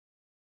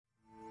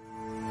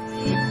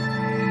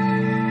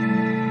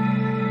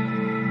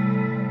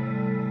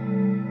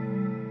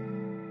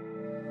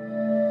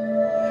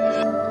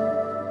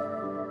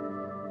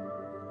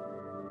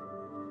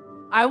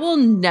I will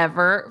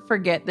never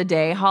forget the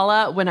day,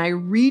 Hala, when I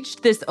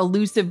reached this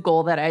elusive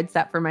goal that I had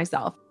set for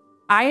myself.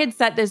 I had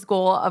set this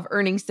goal of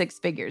earning 6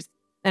 figures.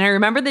 And I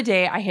remember the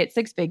day I hit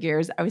 6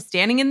 figures. I was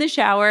standing in the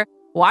shower,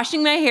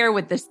 washing my hair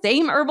with the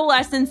same herbal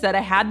essence that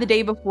I had the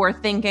day before,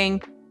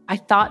 thinking, I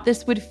thought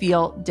this would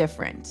feel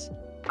different.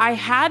 I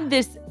had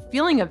this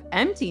feeling of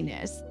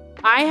emptiness.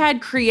 I had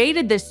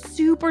created this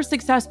super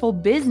successful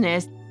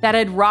business that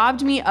had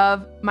robbed me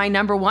of my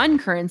number one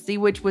currency,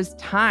 which was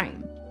time.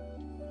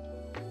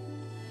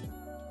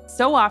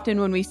 So often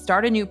when we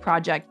start a new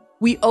project,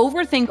 we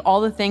overthink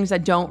all the things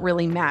that don't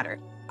really matter.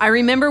 I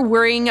remember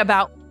worrying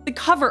about the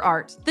cover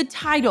art, the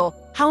title,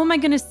 how am I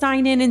going to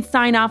sign in and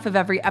sign off of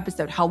every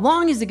episode? How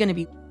long is it going to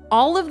be?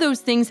 All of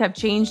those things have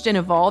changed and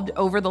evolved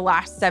over the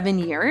last 7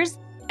 years,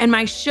 and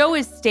my show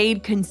has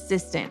stayed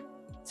consistent.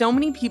 So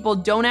many people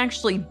don't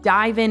actually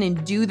dive in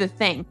and do the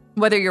thing.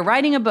 Whether you're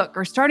writing a book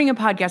or starting a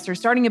podcast or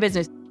starting a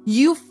business,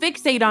 you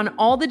fixate on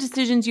all the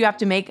decisions you have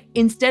to make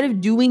instead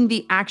of doing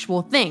the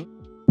actual thing.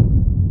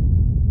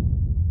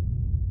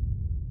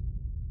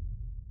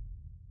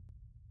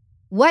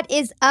 What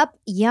is up,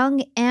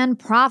 young and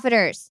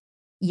profiters?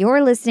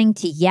 You're listening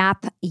to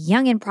Yap,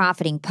 Young and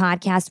Profiting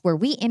podcast, where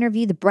we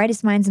interview the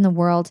brightest minds in the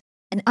world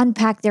and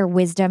unpack their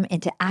wisdom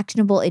into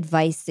actionable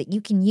advice that you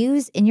can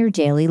use in your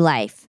daily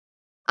life.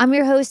 I'm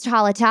your host,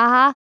 Hala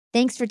Taha.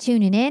 Thanks for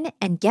tuning in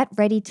and get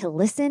ready to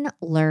listen,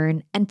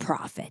 learn, and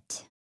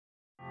profit.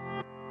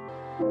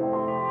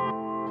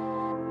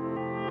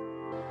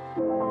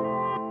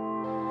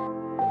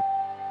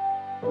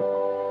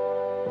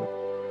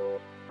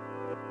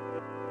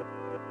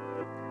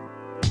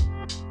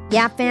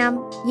 Yeah, fam.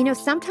 You know,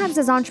 sometimes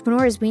as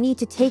entrepreneurs, we need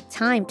to take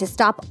time to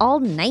stop all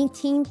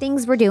 19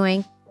 things we're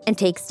doing and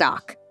take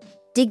stock.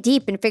 Dig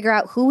deep and figure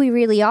out who we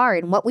really are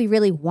and what we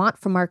really want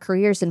from our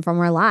careers and from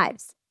our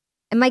lives.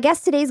 And my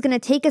guest today is going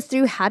to take us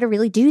through how to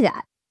really do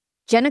that.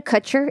 Jenna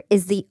Kutcher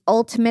is the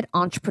ultimate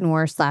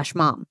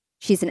entrepreneur/mom.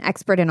 She's an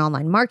expert in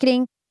online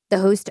marketing, the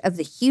host of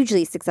the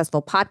hugely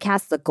successful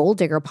podcast, The Goal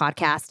Digger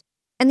Podcast,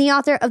 and the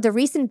author of the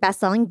recent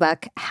best-selling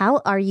book,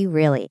 How Are You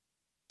Really?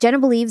 Jenna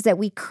believes that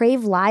we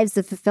crave lives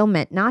of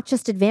fulfillment, not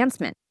just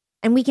advancement,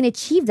 and we can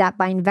achieve that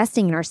by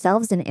investing in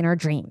ourselves and in our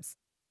dreams.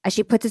 As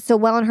she puts it so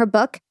well in her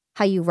book,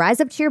 How You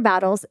Rise Up to Your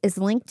Battles is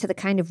linked to the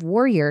kind of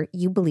warrior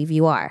you believe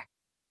you are.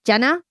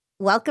 Jenna,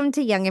 welcome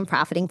to Young and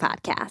Profiting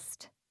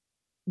Podcast.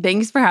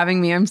 Thanks for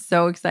having me. I'm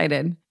so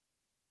excited.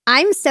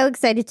 I'm so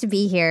excited to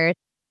be here.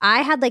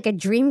 I had like a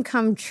dream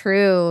come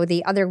true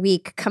the other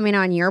week coming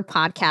on your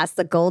podcast,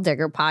 the Goal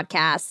Digger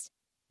Podcast.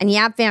 And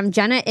yeah, fam,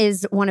 Jenna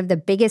is one of the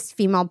biggest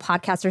female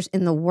podcasters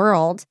in the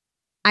world.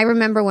 I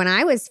remember when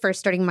I was first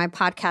starting my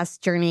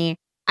podcast journey,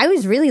 I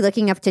was really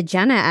looking up to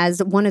Jenna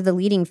as one of the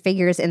leading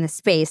figures in the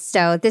space.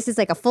 So this is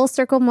like a full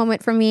circle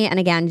moment for me. And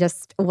again,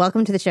 just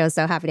welcome to the show.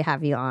 So happy to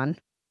have you on.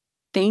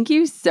 Thank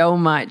you so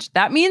much.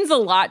 That means a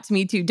lot to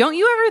me too. Don't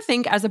you ever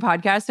think as a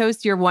podcast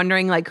host, you're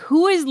wondering like,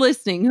 who is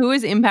listening? Who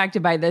is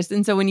impacted by this?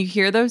 And so when you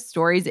hear those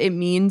stories, it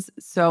means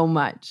so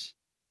much.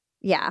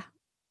 Yeah.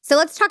 So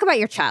let's talk about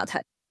your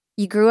childhood.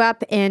 You grew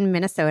up in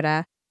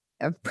Minnesota,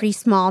 a pretty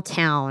small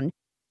town.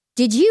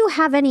 Did you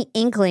have any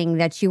inkling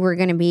that you were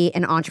going to be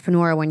an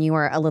entrepreneur when you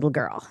were a little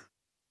girl?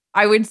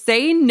 I would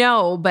say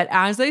no, but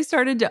as I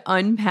started to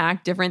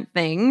unpack different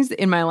things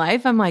in my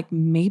life, I'm like,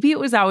 maybe it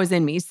was always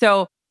in me.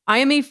 So I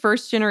am a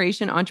first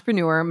generation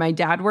entrepreneur. My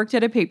dad worked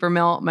at a paper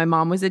mill. My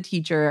mom was a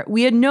teacher.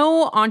 We had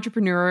no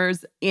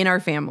entrepreneurs in our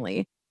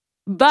family.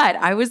 But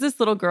I was this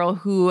little girl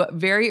who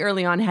very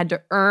early on had to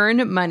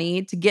earn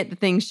money to get the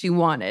things she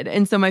wanted.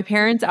 And so my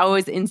parents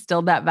always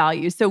instilled that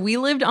value. So we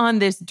lived on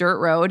this dirt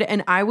road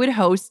and I would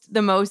host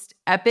the most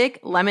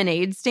epic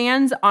lemonade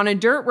stands on a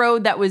dirt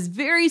road that was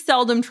very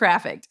seldom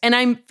trafficked. And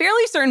I'm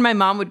fairly certain my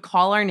mom would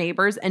call our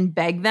neighbors and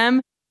beg them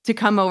to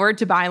come over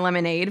to buy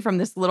lemonade from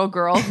this little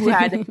girl who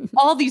had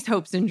all these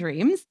hopes and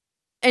dreams.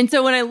 And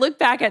so when I look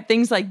back at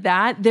things like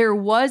that, there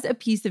was a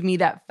piece of me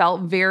that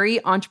felt very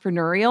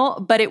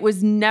entrepreneurial, but it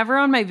was never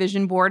on my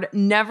vision board,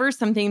 never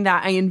something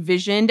that I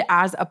envisioned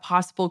as a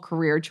possible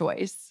career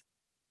choice.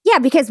 Yeah,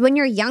 because when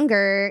you're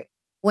younger,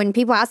 when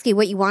people ask you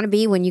what you want to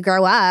be when you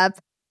grow up,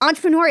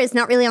 entrepreneur is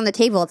not really on the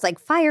table. It's like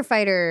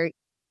firefighter,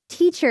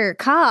 teacher,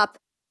 cop.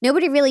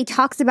 Nobody really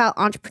talks about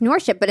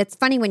entrepreneurship, but it's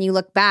funny when you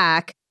look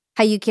back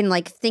how you can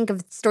like think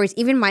of stories.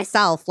 Even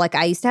myself, like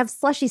I used to have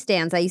slushy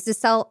stands. I used to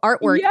sell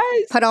artwork,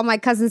 put all my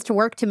cousins to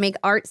work to make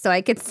art so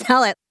I could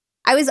sell it.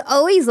 I was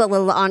always a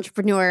little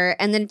entrepreneur,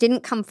 and then it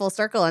didn't come full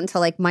circle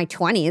until like my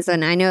 20s.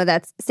 And I know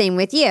that's the same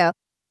with you.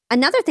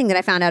 Another thing that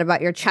I found out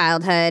about your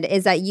childhood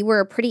is that you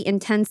were a pretty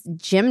intense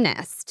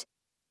gymnast.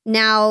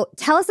 Now,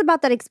 tell us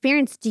about that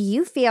experience. Do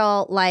you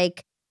feel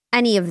like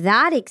any of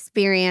that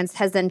experience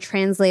has then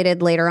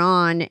translated later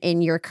on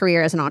in your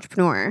career as an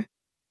entrepreneur?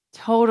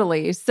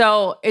 Totally.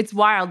 So it's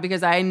wild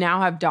because I now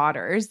have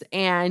daughters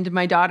and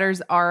my daughters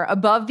are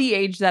above the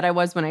age that I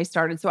was when I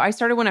started. So I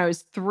started when I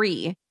was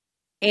 3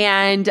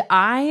 and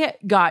I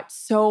got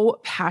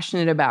so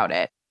passionate about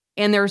it.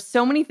 And there were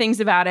so many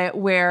things about it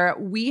where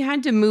we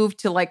had to move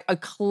to like a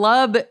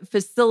club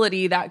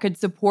facility that could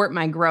support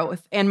my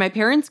growth. And my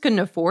parents couldn't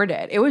afford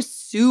it. It was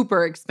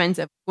super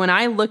expensive. When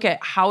I look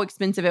at how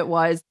expensive it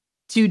was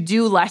to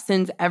do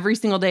lessons every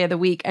single day of the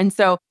week. And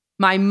so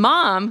my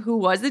mom, who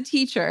was a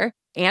teacher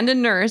and a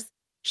nurse,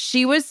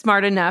 she was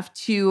smart enough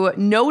to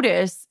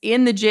notice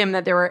in the gym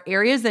that there were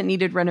areas that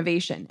needed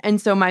renovation.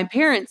 And so my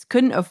parents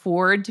couldn't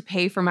afford to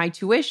pay for my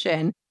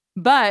tuition,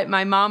 but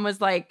my mom was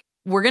like,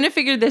 we're going to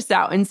figure this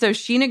out. And so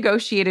she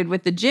negotiated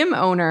with the gym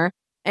owner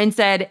and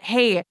said,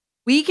 hey,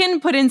 we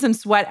can put in some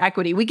sweat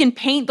equity. We can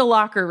paint the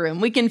locker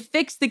room. We can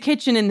fix the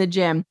kitchen in the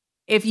gym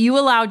if you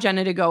allow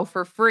Jenna to go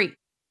for free.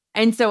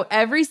 And so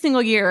every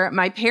single year,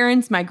 my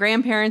parents, my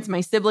grandparents,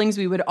 my siblings,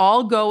 we would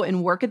all go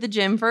and work at the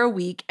gym for a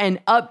week and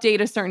update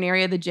a certain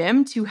area of the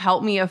gym to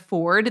help me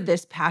afford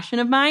this passion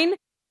of mine.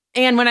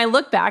 And when I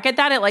look back at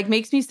that, it like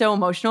makes me so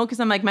emotional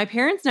because I'm like, my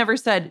parents never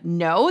said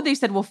no. They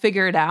said, we'll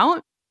figure it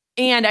out.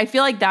 And I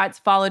feel like that's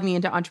followed me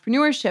into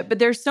entrepreneurship. But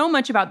there's so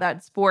much about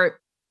that sport.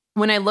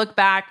 When I look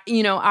back,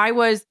 I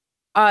was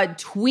a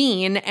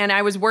tween and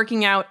I was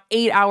working out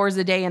 8 hours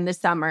a day in the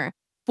summer,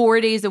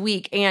 4 days a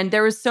week. And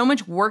there was so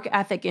much work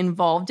ethic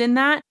involved in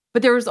that,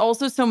 but there was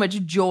also so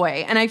much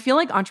joy. And I feel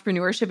like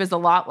entrepreneurship is a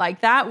lot like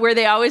that, where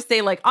they always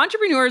say like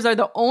entrepreneurs are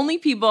the only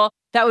people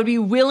that would be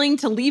willing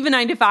to leave a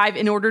 9-to-5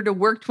 in order to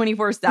work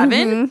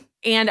 24/7.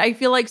 And I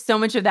feel like so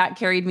much of that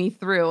carried me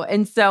through.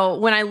 And so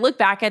when I look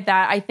back at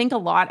that, I think a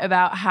lot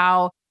about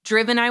how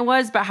driven I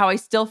was, but how I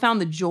still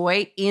found the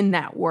joy in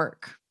that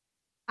work.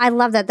 I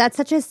love that. That's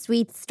such a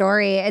sweet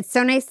story. It's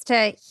so nice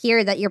to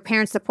hear that your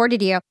parents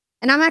supported you.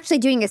 And I'm actually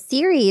doing a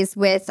series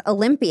with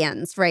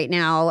Olympians right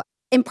now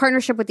in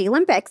partnership with the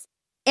Olympics.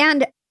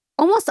 And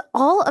almost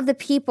all of the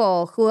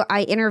people who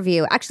I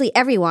interview, actually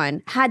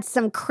everyone, had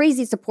some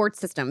crazy support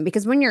system.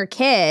 Because when you're a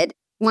kid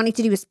wanting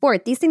to do a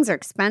sport, these things are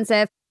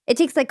expensive. It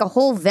takes like a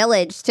whole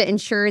village to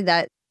ensure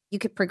that you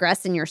could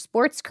progress in your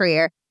sports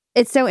career.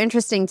 It's so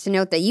interesting to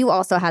note that you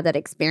also had that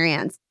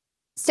experience.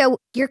 So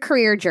your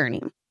career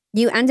journey,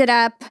 you ended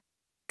up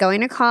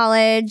going to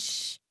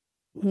college,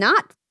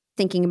 not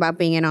thinking about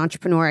being an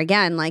entrepreneur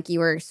again, like you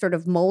were sort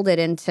of molded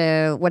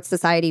into what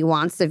society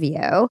wants of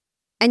you.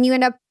 And you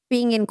end up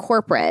being in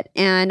corporate.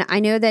 And I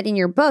know that in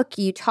your book,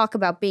 you talk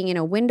about being in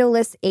a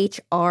windowless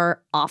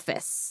HR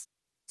office.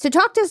 So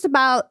talk to us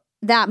about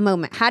that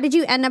moment. How did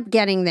you end up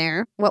getting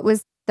there? What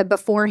was the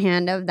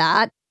beforehand of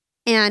that?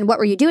 And what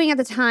were you doing at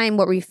the time?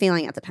 What were you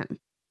feeling at the time?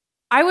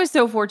 I was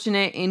so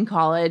fortunate in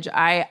college.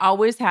 I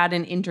always had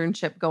an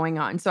internship going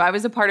on. So I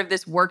was a part of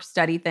this work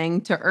study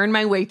thing to earn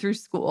my way through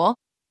school.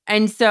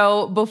 And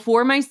so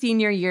before my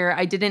senior year,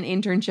 I did an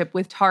internship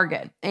with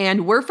Target.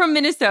 And we're from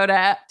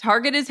Minnesota.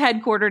 Target is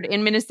headquartered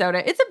in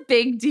Minnesota. It's a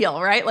big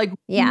deal, right? Like,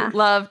 Yeah. we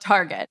love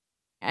Target.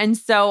 And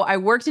so I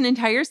worked an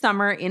entire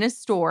summer in a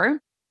store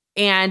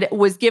and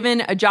was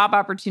given a job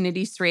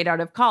opportunity straight out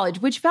of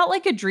college, which felt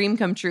like a dream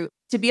come true.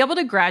 To be able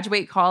to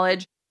graduate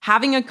college,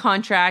 having a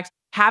contract,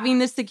 having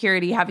the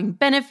security, having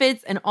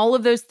benefits, and all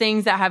of those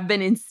things that have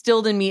been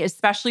instilled in me,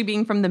 especially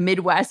being from the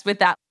Midwest with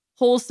that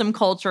wholesome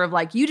culture of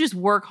like, you just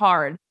work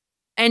hard.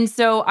 And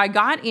so I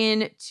got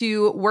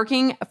into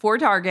working for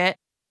Target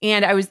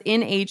and I was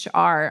in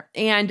HR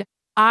and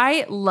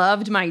I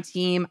loved my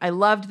team. I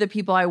loved the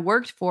people I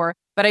worked for,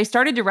 but I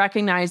started to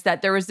recognize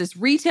that there was this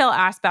retail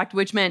aspect,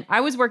 which meant I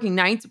was working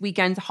nights,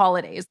 weekends,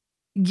 holidays.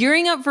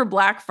 Gearing up for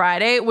Black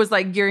Friday was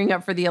like gearing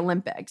up for the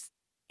Olympics.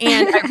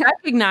 And I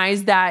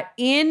recognized that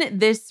in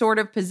this sort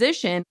of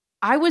position,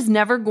 I was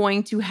never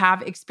going to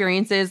have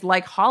experiences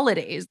like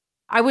holidays.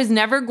 I was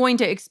never going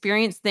to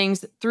experience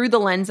things through the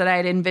lens that I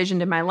had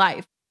envisioned in my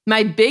life.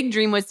 My big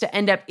dream was to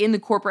end up in the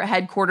corporate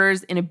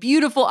headquarters in a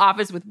beautiful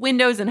office with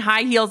windows and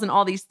high heels and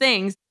all these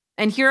things.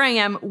 And here I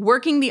am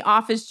working the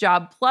office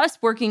job plus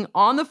working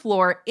on the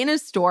floor in a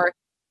store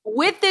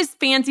with this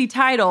fancy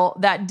title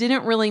that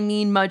didn't really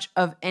mean much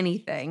of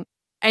anything.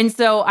 And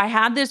so I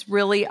had this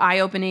really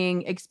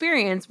eye-opening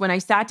experience when I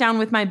sat down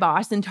with my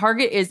boss, and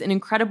Target is an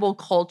incredible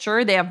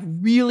culture. They have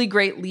really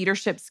great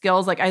leadership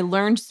skills. Like, I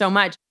learned so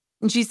much.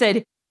 And she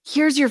said,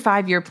 here's your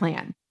 5-year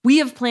plan. We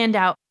have planned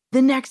out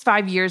the next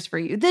 5 years for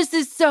you. This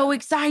is so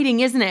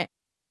exciting, isn't it?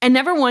 And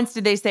never once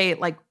did they say,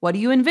 like, what do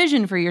you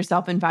envision for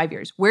yourself in 5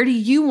 years? Where do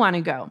you want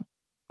to go?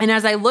 And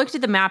as I looked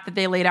at the map that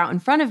they laid out in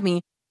front of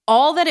me,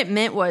 all that it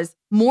meant was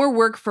more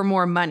work for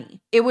more money.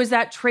 It was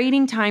that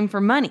trading time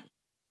for money.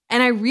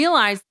 And I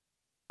realized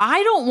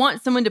I don't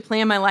want someone to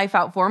plan my life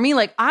out for me.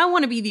 Like, I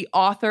want to be the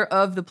author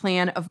of the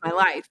plan of my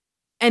life.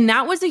 And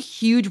that was a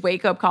huge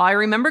wake-up call. I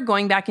remember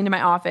going back into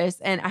my office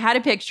and I had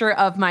a picture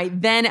of my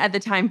then at the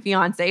time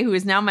fiance, who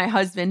is now my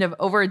husband of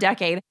over a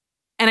decade.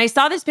 And I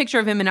saw this picture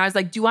of him and I was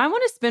like, do I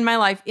want to spend my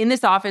life in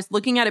this office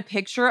looking at a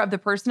picture of the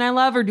person I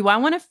love? Or do I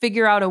want to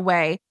figure out a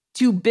way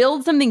to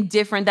build something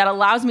different that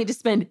allows me to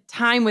spend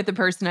time with the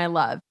person I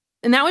love?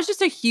 And that was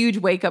just a huge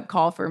wake-up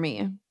call for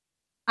me.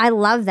 I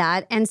love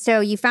that. And so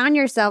you found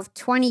yourself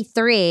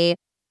 23,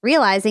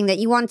 realizing that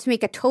you wanted to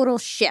make a total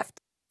shift.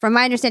 From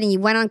my understanding, you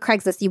went on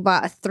Craigslist, you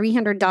bought a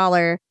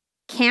 $300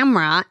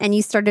 camera and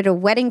you started a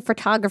wedding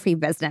photography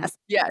business.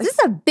 Yes. This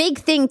is a big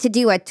thing to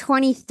do at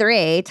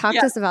 23. Talk to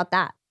Yeah. us about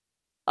that.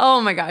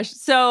 Oh my gosh.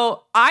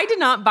 So I did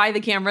not buy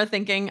the camera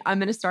thinking I'm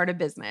going to start a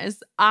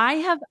business. I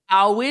have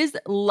always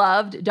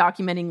loved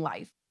documenting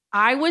life.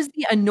 I was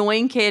the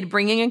annoying kid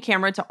bringing a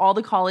camera to all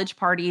the college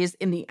parties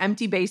in the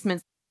empty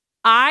basements.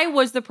 I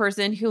was the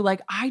person who,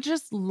 like, I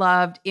just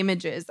loved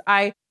images.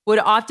 I would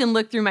often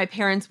look through my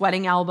parents'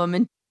 wedding album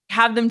and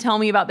have them tell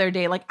me about their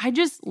day. Like, I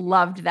just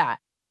loved that.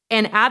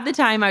 And at the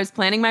time, I was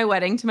planning my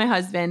wedding to my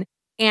husband,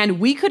 and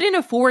we couldn't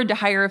afford to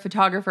hire a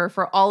photographer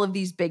for all of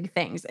these big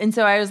things. And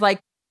so I was like,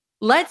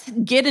 let's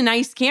get a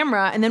nice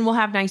camera and then we'll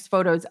have nice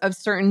photos of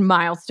certain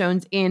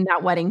milestones in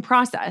that wedding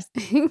process.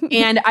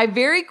 And I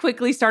very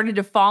quickly started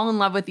to fall in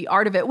love with the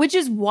art of it, which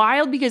is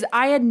wild because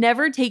I had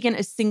never taken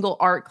a single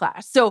art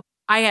class. So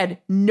I had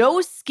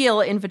no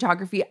skill in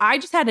photography. I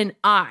just had an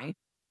eye.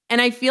 And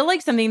I feel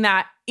like something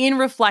that in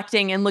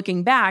reflecting and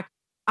looking back,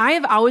 I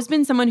have always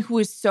been someone who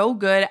is so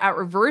good at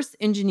reverse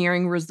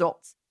engineering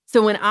results.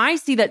 So when I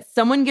see that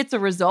someone gets a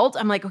result,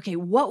 I'm like, okay,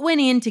 what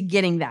went into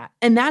getting that?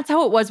 And that's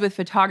how it was with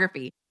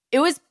photography. It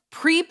was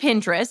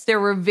pre-Pinterest. There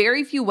were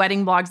very few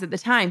wedding blogs at the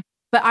time,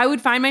 but I would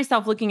find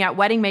myself looking at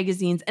wedding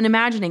magazines and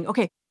imagining,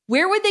 okay,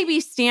 where would they be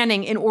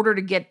standing in order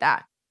to get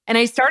that? And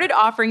I started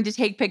offering to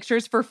take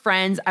pictures for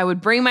friends. I would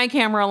bring my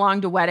camera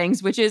along to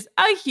weddings, which is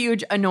a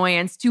huge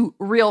annoyance to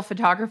real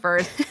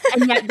photographers.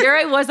 And yet there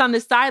I was on the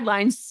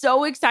sidelines,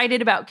 so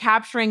excited about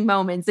capturing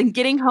moments and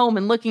getting home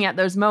and looking at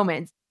those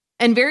moments.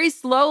 And very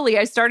slowly,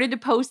 I started to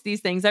post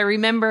these things. I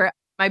remember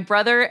my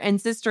brother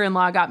and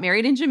sister-in-law got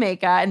married in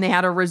Jamaica and they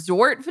had a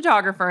resort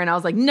photographer. And I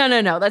was like, no,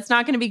 that's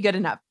not going to be good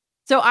enough.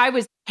 So I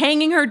was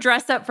hanging her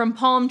dress up from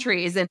palm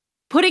trees and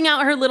putting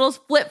out her little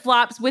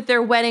flip-flops with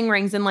their wedding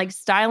rings and like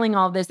styling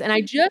all this. And I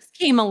just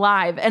came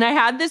alive. And I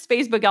had this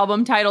Facebook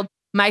album titled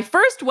My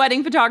First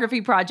Wedding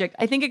Photography Project.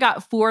 I think it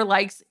got 4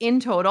 likes in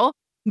total.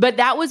 But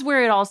that was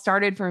where it all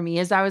started for me,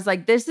 is I was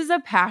like, this is a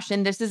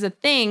passion. This is a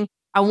thing.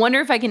 I wonder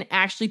if I can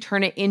actually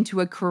turn it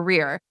into a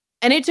career.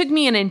 And it took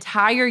me an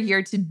entire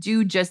year to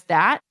do just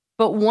that.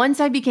 But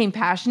once I became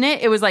passionate,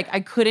 it was like I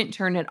couldn't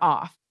turn it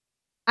off.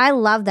 I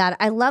love that.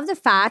 I love the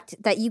fact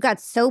that you got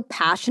so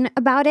passionate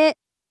about it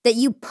that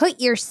you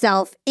put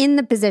yourself in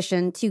the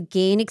position to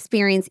gain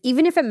experience,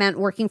 even if it meant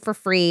working for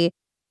free.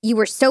 You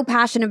were so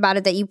passionate about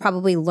it that you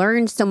probably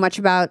learned so much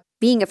about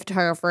being a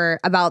photographer,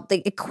 about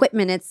the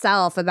equipment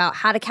itself, about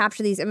how to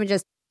capture these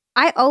images.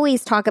 I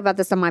always talk about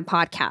this on my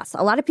podcast.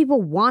 A lot of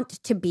people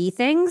want to be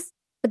things,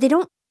 but they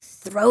don't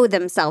throw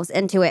themselves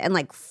into it and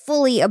like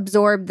fully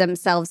absorb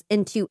themselves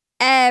into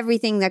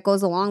everything that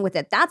goes along with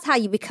it. That's how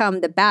you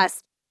become the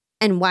best,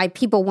 and why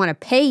people want to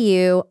pay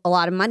you a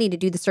lot of money to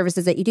do the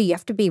services that you do. You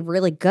have to be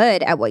really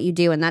good at what you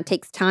do, and that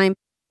takes time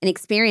and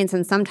experience.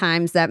 And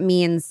sometimes that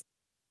means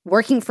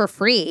working for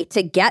free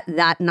to get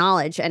that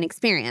knowledge and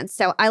experience.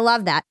 So I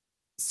love that.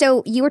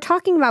 So you were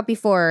talking about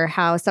before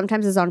how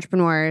sometimes as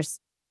entrepreneurs,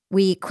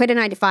 we quit a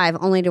 9-to-5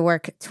 only to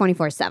work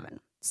 24/7.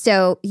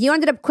 So you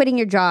ended up quitting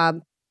your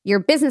job. Your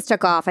business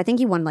took off. I think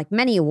you won like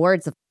many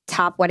awards of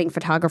top wedding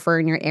photographer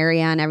in your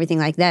area and everything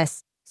like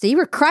this. So you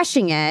were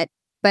crushing it,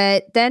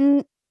 but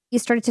then you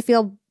started to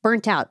feel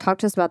burnt out. Talk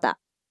to us about that.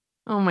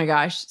 Oh my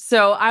gosh.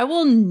 So I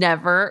will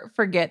never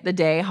forget the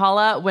day,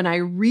 Hala, when I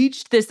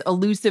reached this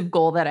elusive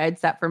goal that I had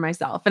set for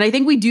myself. And I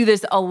think we do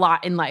this a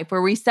lot in life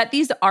where we set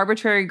these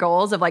arbitrary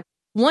goals of like,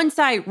 once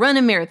I run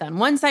a marathon,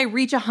 once I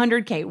reach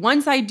 100K,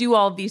 once I do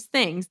all of these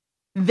things,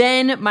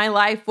 then my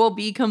life will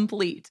be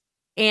complete.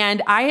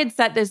 And I had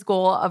set this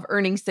goal of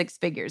earning 6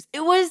 figures.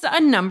 It was a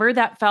number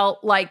that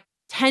felt like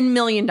 $10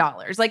 million.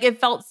 Like it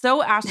felt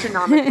so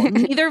astronomical.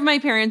 Neither of my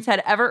parents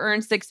had ever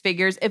earned 6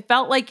 figures. It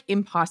felt like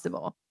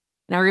impossible.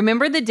 And I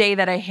remember the day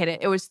that I hit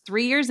it. It was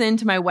 3 years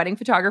into my wedding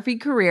photography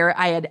career.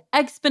 I had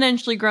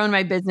exponentially grown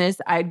my business.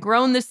 I had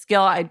grown the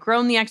skill. I'd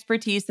grown the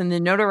expertise and the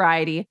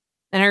notoriety.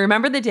 And I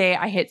remember the day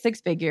I hit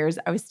 6 figures.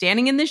 I was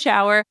standing in the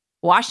shower,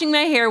 washing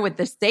my hair with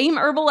the same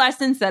herbal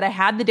essence that I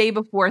had the day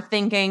before,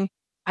 thinking,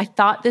 I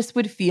thought this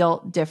would feel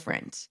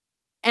different.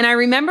 And I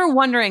remember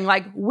wondering,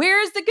 like,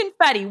 where's the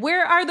confetti?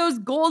 Where are those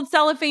gold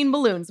cellophane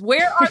balloons?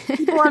 Where are the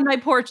people on my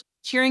porch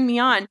cheering me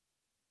on?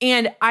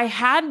 And I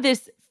had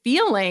this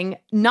feeling,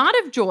 not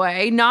of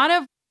joy, not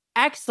of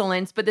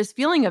excellence, but this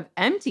feeling of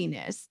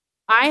emptiness.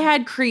 I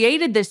had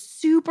created this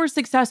super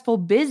successful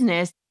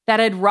business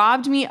that had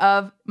robbed me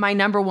of my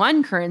number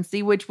one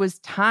currency, which was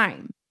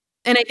time.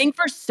 And I think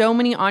for so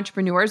many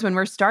entrepreneurs, when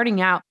we're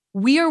starting out,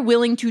 we are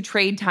willing to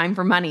trade time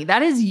for money.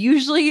 That is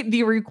usually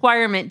the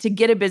requirement to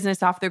get a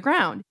business off the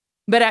ground.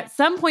 But at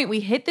some point, we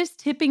hit this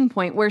tipping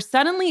point where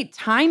suddenly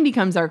time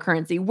becomes our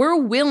currency. We're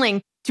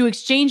willing to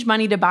exchange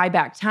money to buy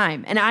back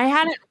time. And I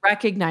hadn't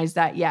recognized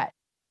that yet.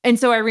 And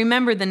so I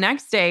remember the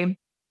next day,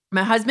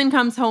 my husband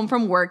comes home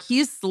from work.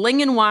 He's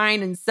slinging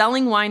wine and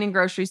selling wine in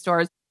grocery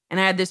stores. And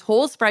I had this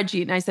whole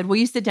spreadsheet. And I said, will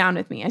you sit down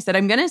with me? I said,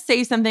 I'm going to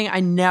say something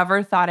I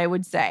never thought I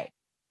would say.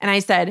 And I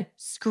said,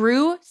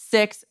 screw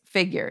 6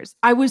 figures.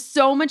 I was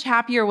so much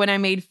happier when I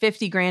made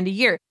 50 grand a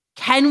year.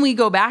 Can we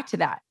go back to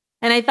that?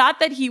 And I thought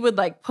that he would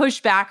like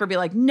push back or be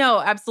like, no,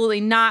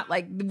 absolutely not.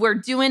 Like, we're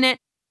doing it.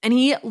 And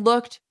he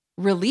looked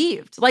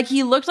relieved. Like,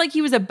 he looked like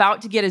he was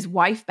about to get his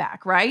wife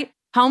back, right?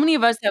 How many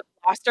of us have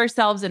lost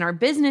ourselves in our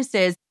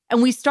businesses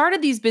and we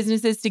started these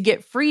businesses to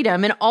get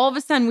freedom. And all of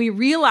a sudden we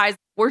realize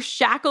we're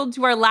shackled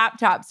to our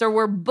laptops or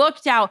we're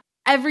booked out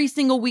every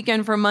single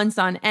weekend for months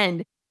on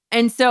end.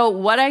 And so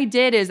what I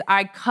did is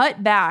I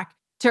cut back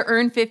to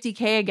earn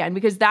 50K again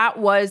because that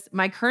was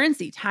my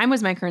currency. Time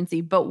was my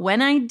currency. But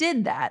when I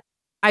did that,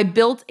 I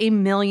built $1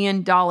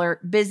 million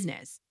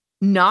business,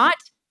 not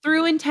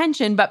through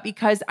intention, but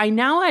because I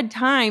now had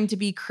time to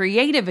be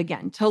creative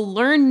again, to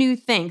learn new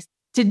things,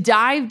 to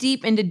dive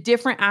deep into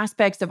different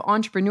aspects of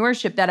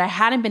entrepreneurship that I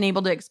hadn't been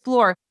able to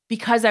explore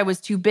because I was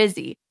too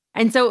busy.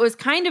 And so it was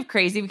kind of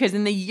crazy because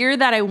in the year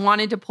that I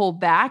wanted to pull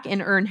back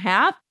and earn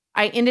half,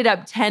 I ended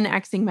up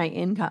 10xing my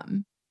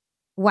income.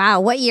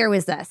 Wow. What year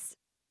was this?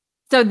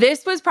 So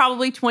this was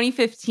probably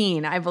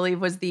 2015, I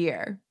believe was the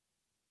year.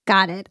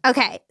 Got it.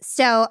 Okay.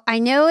 So I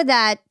know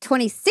that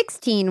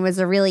 2016 was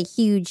a really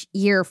huge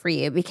year for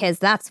you because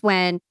that's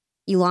when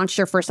you launched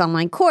your first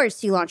online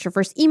course, you launched your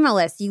first email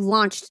list, you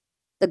launched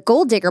the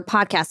Gold Digger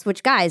podcast,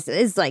 which, guys,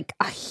 is like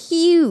a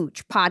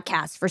huge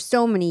podcast for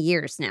so many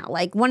years now,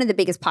 like one of the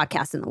biggest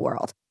podcasts in the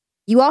world.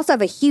 You also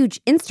have a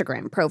huge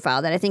Instagram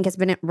profile that I think has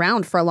been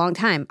around for a long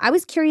time. I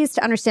was curious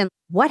to understand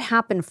what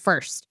happened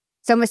first.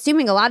 So I'm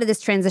assuming a lot of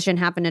this transition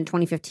happened in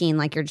 2015,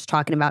 like you're just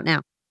talking about now.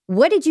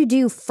 What did you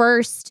do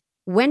first?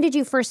 When did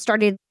you first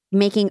started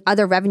making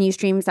other revenue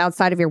streams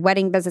outside of your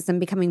wedding business and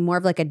becoming more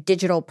of like a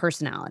digital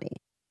personality?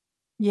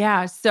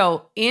 Yeah.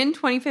 So in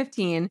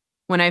 2015,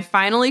 when I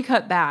finally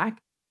cut back,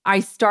 I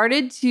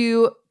started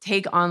to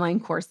take online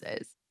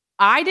courses.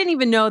 I didn't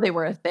even know they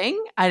were a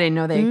thing. I didn't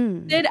know they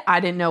existed. I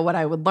didn't know what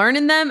I would learn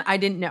in them. I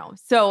didn't know.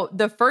 So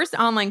the first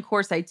online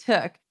course I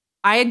took,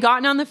 I had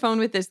gotten on the phone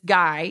with this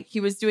guy.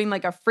 He was doing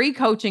like a free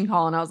coaching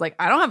call. And I was like,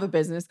 I don't have a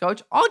business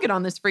coach. I'll get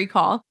on this free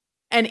call.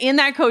 And in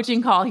that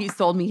coaching call, he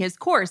sold me his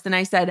course. And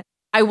I said,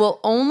 I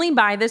will only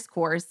buy this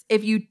course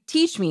if you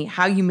teach me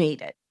how you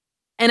made it.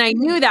 And I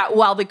knew that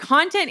while the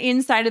content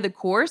inside of the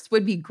course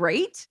would be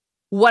great,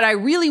 what I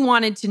really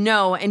wanted to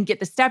know and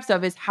get the steps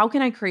of is how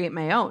can I create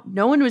my own?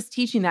 No one was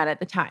teaching that at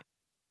the time.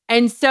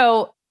 And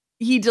so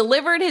he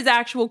delivered his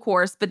actual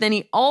course, but then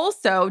he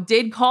also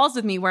did calls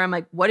with me where I'm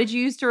like, what did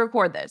you use to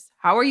record this?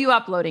 How are you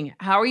uploading it?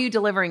 How are you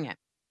delivering it?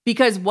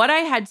 Because what I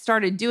had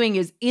started doing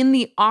is in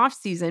the off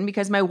season,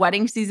 because my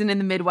wedding season in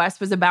the Midwest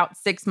was about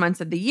 6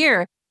 months of the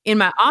year, in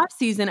my off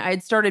season, I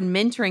had started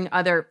mentoring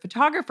other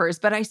photographers,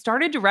 but I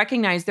started to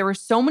recognize there were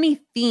so many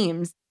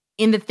themes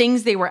in the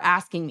things they were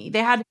asking me. They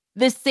had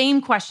the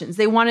same questions.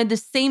 They wanted the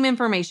same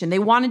information. They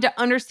wanted to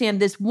understand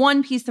this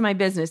one piece of my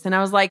business. And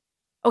I was like,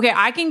 okay,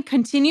 I can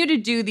continue to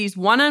do these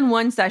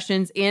one-on-one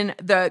sessions in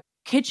the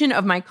kitchen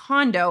of my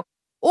condo,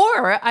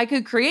 or I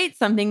could create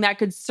something that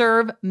could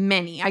serve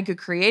many. I could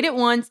create it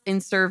once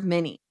and serve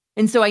many.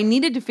 And so I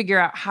needed to figure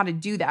out how to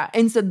do that.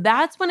 And so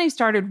that's when I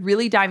started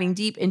really diving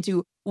deep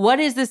into what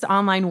is this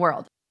online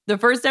world? The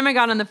first time I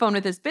got on the phone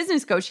with this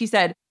business coach, he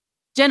said,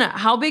 Jenna,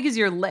 how big is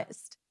your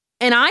list?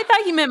 And I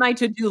thought he meant my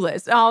to-do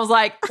list. And I was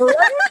like, let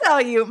me tell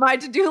you, my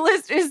to-do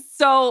list is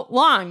so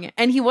long.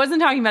 And he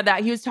wasn't talking about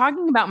that. He was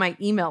talking about my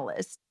email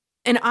list.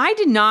 And I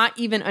did not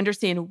even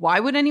understand, why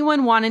would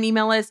anyone want an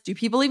email list? Do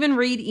people even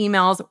read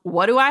emails?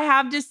 What do I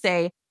have to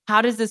say?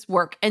 How does this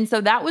work? And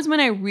so that was when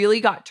I really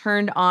got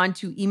turned on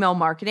to email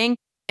marketing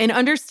and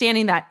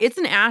understanding that it's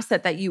an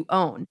asset that you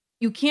own.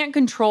 You can't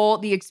control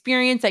the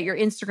experience that your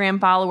Instagram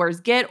followers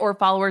get or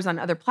followers on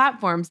other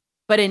platforms,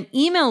 but an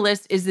email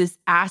list is this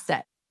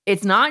asset.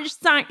 It's not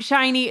just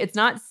shiny, it's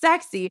not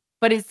sexy,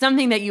 but it's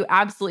something that you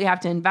absolutely have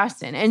to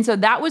invest in. And so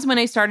that was when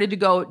I started to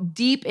go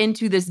deep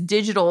into this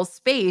digital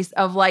space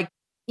of like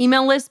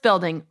email list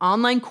building,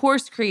 online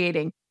course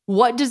creating.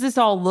 What does this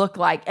all look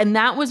like? And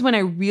that was when I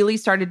really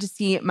started to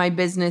see my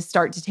business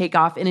start to take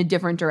off in a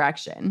different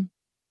direction.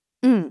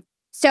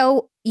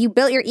 So you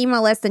built your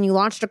email list and you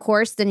launched a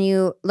course, then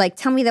you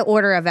tell me the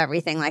order of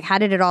everything. Like, how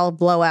did it all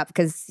blow up?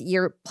 Because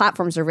your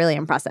platforms are really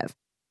impressive.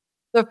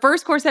 The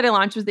first course that I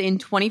launched was in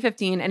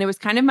 2015, and it was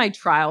kind of my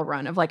trial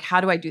run of like,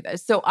 how do I do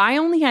this? So I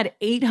only had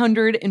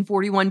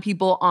 841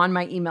 people on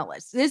my email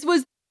list. This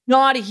was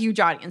not a huge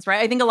audience,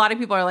 right? I think a lot of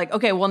people are like,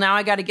 okay, well, now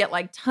I got to get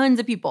like tons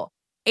of people.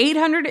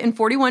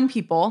 841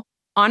 people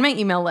on my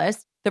email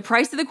list. The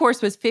price of the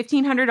course was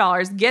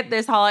 $1,500. Get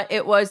this, Hala,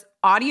 it was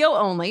audio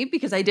only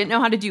because I didn't know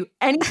how to do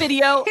any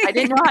video. I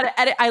didn't know how to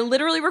edit. I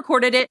literally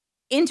recorded it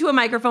into a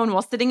microphone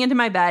while sitting into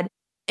my bed.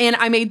 And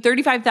I made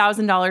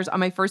 $35,000 on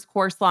my first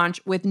course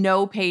launch with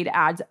no paid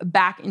ads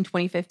back in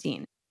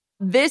 2015.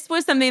 This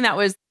was something that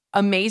was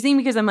amazing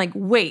because I'm like,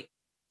 wait,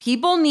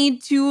 people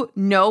need to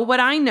know what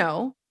I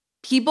know.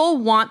 People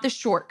want the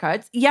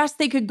shortcuts. Yes,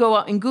 they could go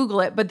out and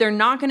Google it, but they're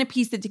not going to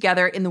piece it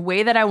together in the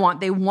way that I want.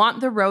 They want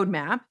the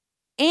roadmap.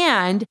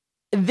 And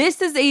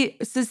this is a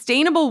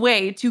sustainable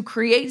way to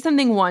create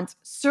something once,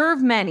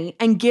 serve many,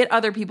 and get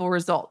other people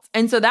results.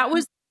 And so that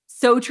was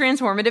so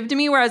transformative to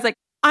me where I was like,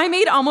 I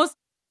made almost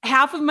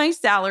half of my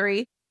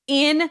salary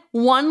in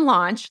one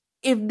launch.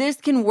 if this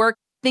can work,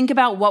 think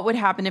about what would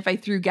happen if I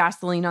threw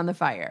gasoline on the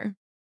fire.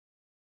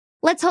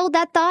 Let's hold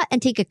that thought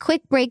and take a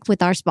quick break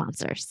with our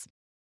sponsors.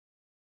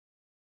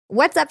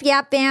 What's up,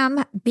 Yap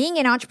Fam? Being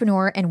an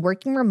entrepreneur and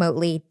working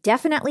remotely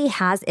definitely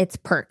has its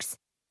perks.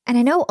 And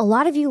I know a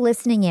lot of you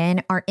listening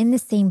in are in the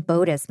same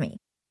boat as me.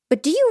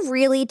 But do you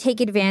really take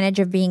advantage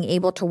of being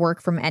able to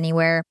work from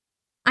anywhere?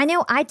 I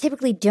know I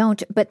typically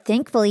don't, but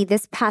thankfully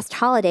this past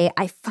holiday,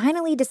 I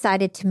finally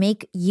decided to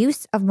make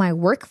use of my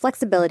work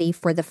flexibility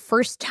for the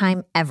first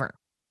time ever.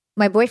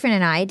 My boyfriend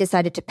and I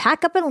decided to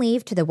pack up and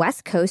leave to the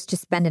West Coast to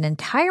spend an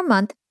entire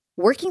month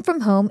working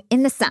from home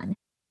in the sun.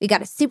 We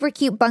got a super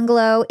cute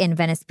bungalow in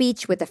Venice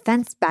Beach with a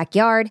fenced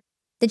backyard.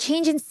 The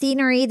change in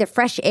scenery, the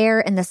fresh air,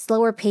 and the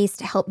slower pace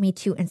helped me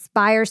to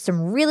inspire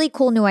some really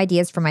cool new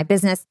ideas for my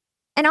business.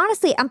 And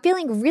honestly, I'm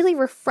feeling really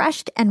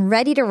refreshed and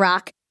ready to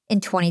rock in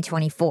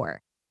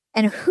 2024.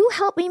 And who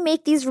helped me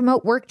make these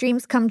remote work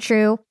dreams come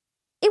true?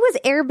 It was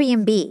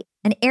Airbnb.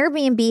 And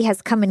Airbnb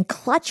has come in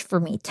clutch for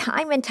me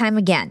time and time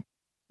again.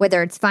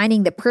 Whether it's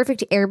finding the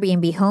perfect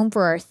Airbnb home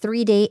for our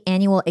 3-day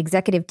annual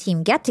executive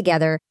team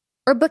get-together,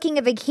 or booking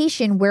a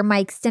vacation where my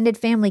extended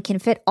family can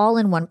fit all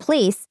in one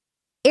place,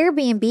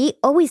 Airbnb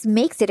always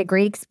makes it a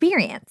great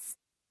experience.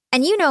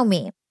 And you know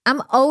me,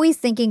 I'm always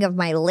thinking of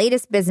my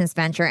latest business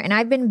venture, and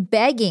I've been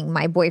begging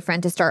my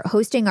boyfriend to start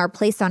hosting our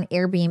place on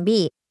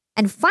Airbnb.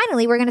 And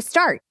finally, we're going to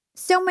start.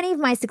 So many of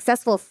my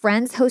successful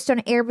friends host on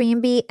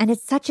Airbnb, and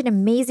it's such an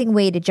amazing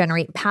way to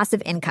generate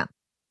passive income.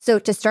 So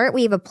to start,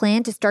 we have a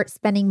plan to start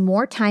spending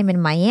more time in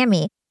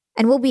Miami,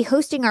 and we'll be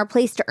hosting our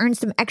place to earn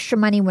some extra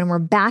money when we're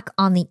back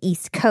on the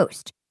East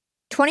Coast.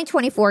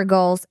 2024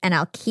 goals, and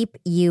I'll keep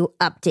you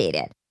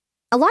updated.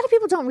 A lot of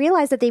people don't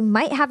realize that they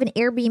might have an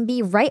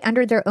Airbnb right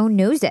under their own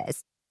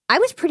noses. I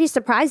was pretty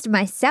surprised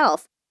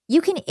myself.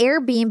 You can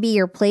Airbnb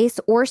your place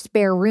or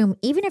spare room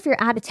even if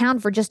you're out of town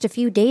for just a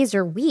few days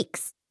or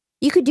weeks.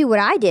 You could do what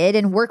I did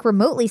and work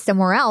remotely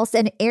somewhere else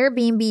and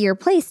Airbnb your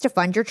place to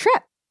fund your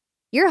trip.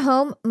 Your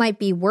home might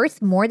be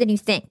worth more than you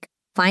think.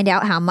 Find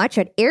out how much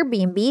at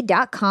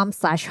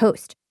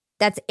airbnb.com/host.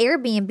 That's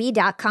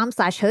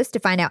airbnb.com/host to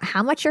find out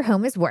how much your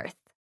home is worth.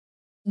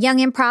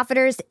 Young and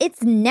profiters,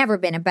 it's never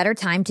been a better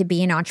time to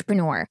be an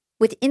entrepreneur.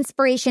 With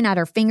inspiration at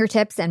our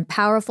fingertips and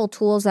powerful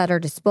tools at our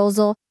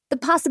disposal, the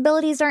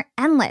possibilities are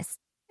endless.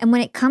 And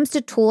when it comes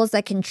to tools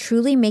that can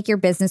truly make your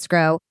business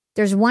grow,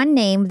 there's one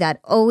name that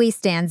always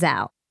stands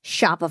out: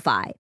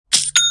 Shopify.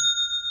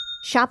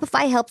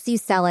 Shopify helps you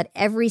sell at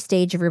every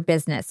stage of your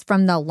business,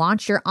 from the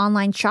launch your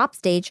online shop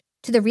stage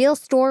to the real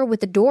store with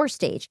the door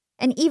stage,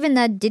 and even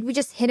the did we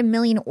just hit a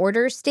million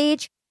orders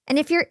stage? And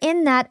if you're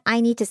in that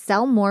I need to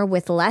sell more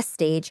with less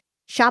stage,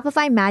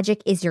 Shopify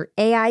Magic is your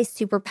AI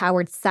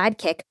superpowered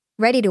sidekick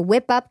ready to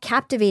whip up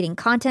captivating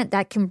content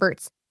that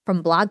converts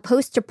from blog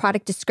posts to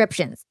product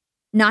descriptions.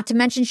 Not to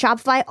mention,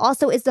 Shopify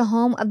also is the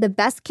home of the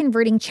best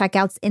converting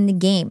checkouts in the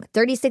game,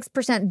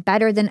 36%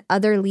 better than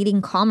other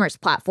leading commerce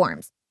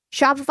platforms.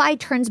 Shopify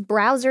turns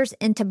browsers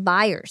into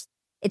buyers.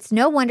 It's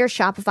no wonder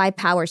Shopify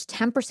powers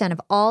 10%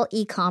 of all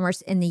e-commerce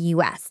in the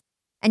US.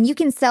 And you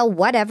can sell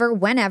whatever,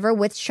 whenever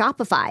with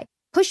Shopify.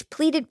 Push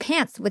pleated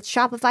pants with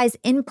Shopify's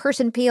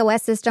in-person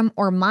POS system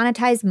or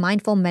monetize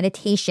mindful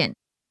meditation.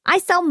 I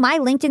sell my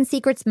LinkedIn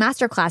Secrets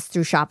Masterclass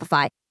through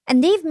Shopify,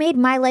 and they've made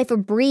my life a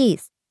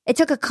breeze. It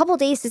took a couple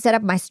days to set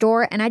up my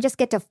store, and I just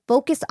get to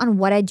focus on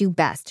what I do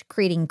best,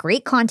 creating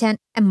great content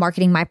and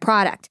marketing my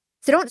product.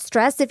 So don't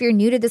stress if you're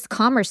new to this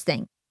commerce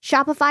thing.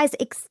 Shopify's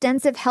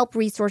extensive help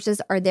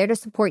resources are there to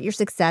support your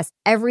success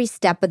every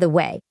step of the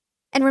way.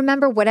 And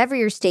remember, whatever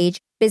your stage,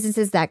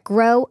 businesses that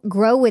grow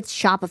with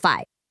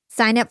Shopify.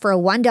 Sign up for a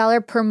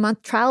 $1 per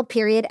month trial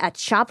period at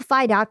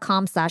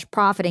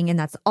shopify.com/profiting, and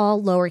that's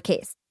all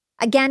lowercase.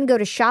 Again, go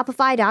to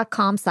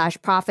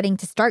shopify.com/profiting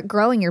to start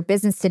growing your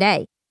business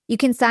today. You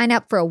can sign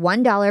up for a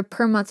 $1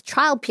 per month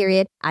trial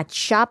period at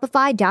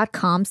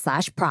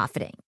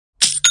shopify.com/profiting.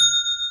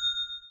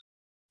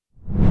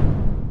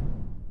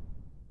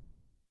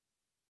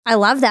 I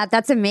love that.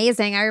 That's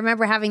amazing. I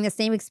remember having the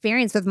same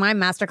experience with my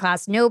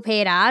masterclass, no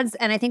paid ads,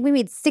 and I think we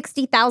made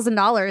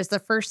 $60,000 the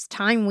first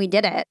time we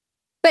did it.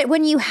 But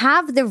when you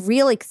have the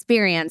real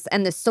experience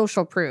and the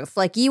social proof,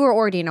 like you were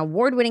already an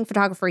award-winning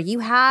photographer, you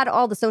had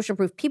all the social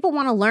proof. People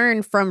want to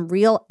learn from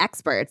real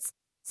experts.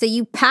 So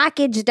you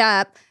packaged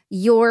up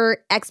your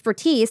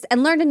expertise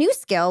and learned a new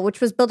skill, which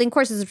was building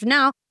courses. Which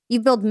now you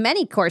build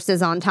many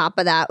courses on top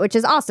of that, which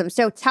is awesome.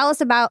 So tell us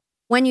about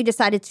when you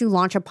decided to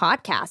launch a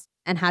podcast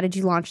and how did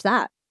you launch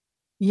that?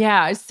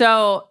 Yeah.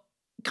 So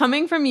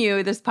coming from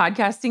you, this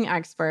podcasting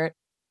expert,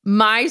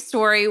 my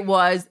story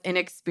was an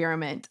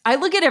experiment. I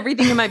look at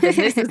everything in my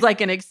business as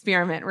like an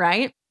experiment,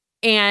 right?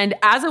 And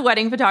as a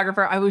wedding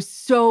photographer, I was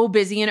so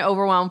busy and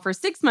overwhelmed for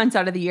 6 months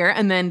out of the year.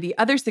 And then the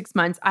other 6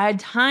 months, I had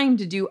time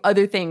to do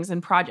other things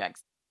and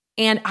projects.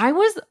 And I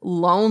was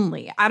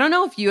lonely. I don't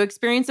know if you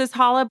experience this,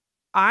 Hala.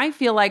 I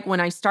feel like when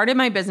I started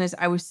my business,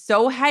 I was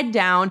so head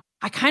down.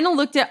 I kind of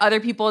looked at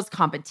other people as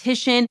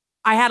competition.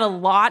 I had a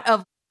lot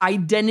of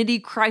identity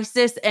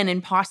crisis and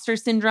imposter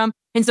syndrome.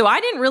 And so I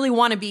didn't really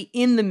want to be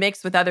in the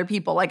mix with other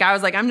people. Like I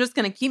was like, I'm just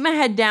going to keep my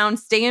head down,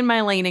 stay in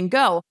my lane and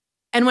go.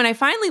 And when I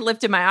finally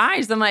lifted my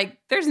eyes, I'm like,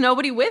 there's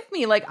nobody with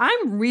me. Like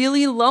I'm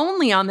really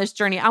lonely on this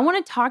journey. I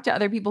want to talk to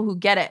other people who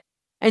get it.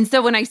 And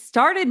so when I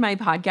started my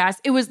podcast,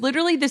 it was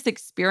literally this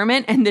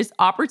experiment and this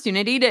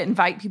opportunity to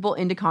invite people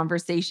into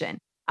conversation.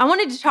 I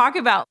wanted to talk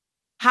about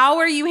how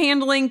are you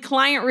handling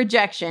client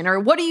rejection or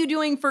what are you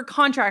doing for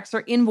contracts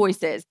or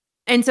invoices?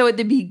 And so at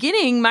the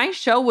beginning, my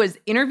show was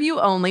interview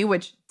only,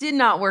 which did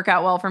not work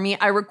out well for me.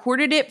 I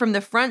recorded it from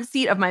the front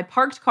seat of my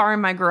parked car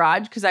in my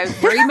garage because I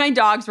was worried my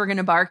dogs were going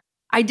to bark.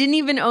 I didn't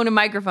even own a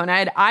microphone. I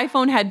had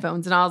iPhone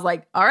headphones and I was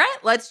like, all right,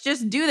 let's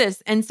just do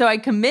this. And so I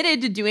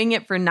committed to doing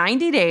it for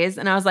 90 days.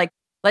 And I was like,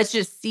 let's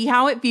just see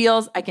how it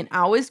feels. I can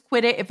always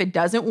quit it if it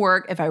doesn't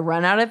work, if I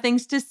run out of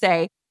things to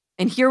say.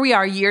 And here we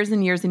are years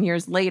and years and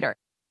years later.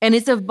 And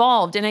it's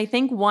evolved. And I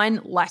think one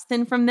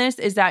lesson from this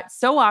is that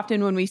so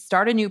often when we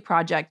start a new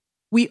project,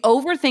 we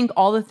overthink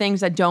all the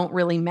things that don't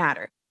really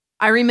matter.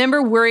 I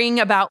remember worrying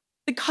about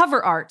the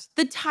cover art,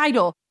 the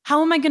title.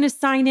 How am I going to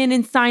sign in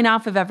and sign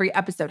off of every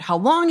episode? How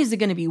long is it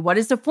going to be? What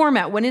is the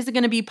format? When is it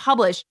going to be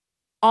published?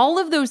 All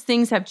of those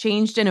things have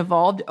changed and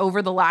evolved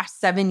over the last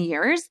 7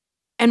 years.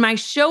 And my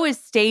show has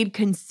stayed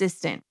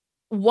consistent.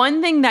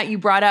 One thing that you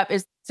brought up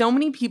is so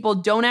many people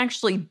don't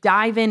actually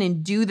dive in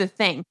and do the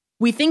thing.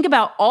 We think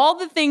about all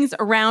the things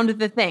around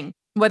the thing,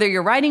 whether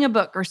you're writing a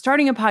book or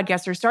starting a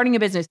podcast or starting a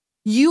business,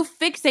 you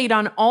fixate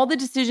on all the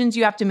decisions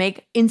you have to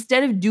make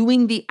instead of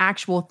doing the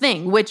actual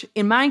thing, which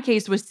in my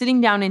case was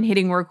sitting down and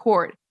hitting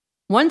record.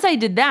 Once I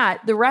did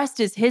that, the rest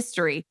is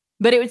history.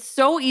 But it was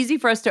so easy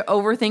for us to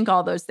overthink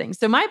all those things.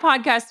 So my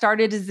podcast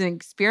started as an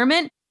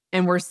experiment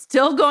and we're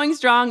still going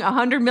strong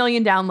 100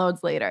 million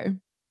downloads later.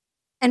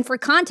 And for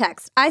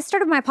context, I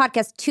started my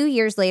podcast 2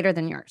 years later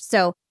than yours.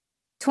 So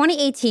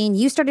 2018,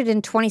 you started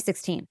in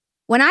 2016.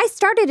 When I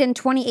started in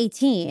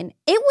 2018,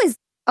 it was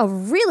a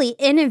really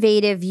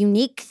innovative,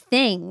 unique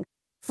thing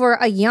for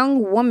a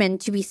young woman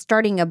to be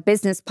starting a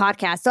business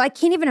podcast. So I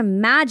can't even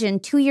imagine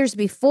 2 years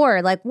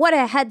before, like what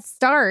a head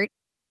start.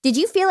 Did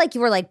you feel like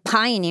you were like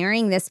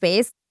pioneering this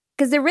space?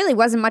 Because there really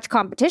wasn't much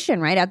competition,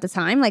 right, at the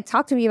time. Like,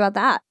 talk to me about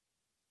that.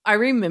 I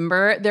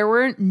remember there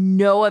were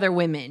no other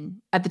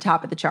women at the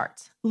top of the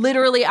charts.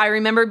 Literally, I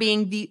remember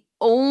being the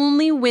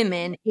only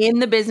women in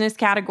the business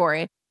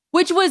category,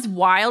 which was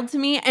wild to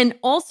me and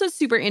also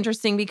super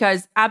interesting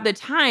because at the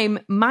time,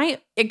 my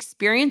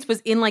experience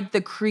was in like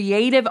the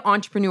creative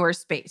entrepreneur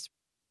space.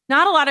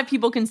 Not a lot of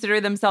people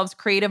consider themselves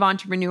creative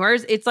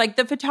entrepreneurs. It's like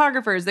the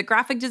photographers, the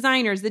graphic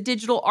designers, the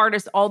digital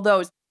artists, all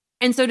those.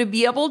 And so to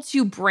be able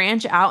to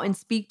branch out and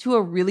speak to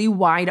a really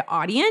wide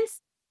audience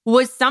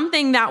was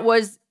something that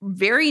was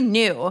very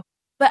new,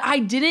 but I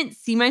didn't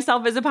see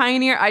myself as a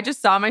pioneer. I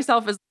just saw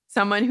myself as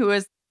someone who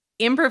was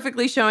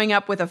imperfectly showing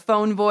up with a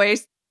phone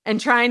voice and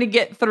trying to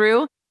get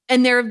through.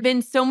 And there have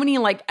been so many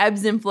like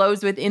ebbs and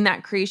flows within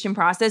that creation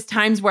process,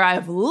 times where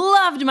I've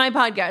loved my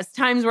podcast,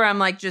 times where I'm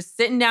like just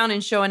sitting down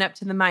and showing up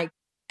to the mic.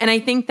 And I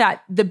think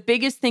that the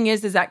biggest thing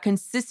is that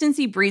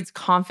consistency breeds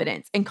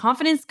confidence, and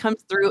confidence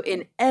comes through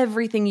in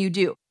everything you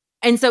do.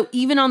 And so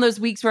even on those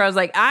weeks where I was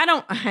like, I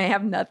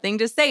have nothing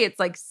to say, it's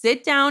like,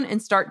 sit down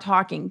and start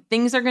talking.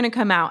 Things are going to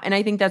come out. And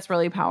I think that's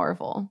really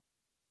powerful.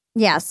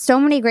 Yeah, so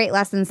many great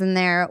lessons in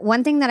there.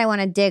 One thing that I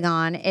want to dig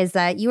on is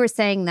that you were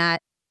saying that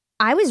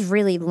I was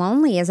really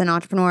lonely as an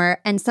entrepreneur,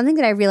 and something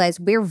that I realized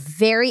we're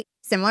very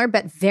similar,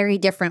 but very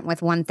different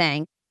with one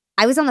thing.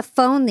 I was on the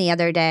phone the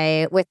other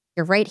day with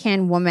your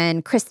right-hand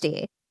woman,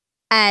 Christy,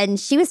 and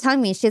she was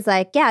telling me, she's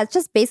like, yeah, it's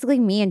just basically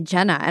me and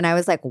Jenna. And I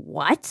was like,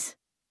 what?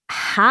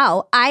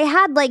 How? I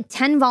had like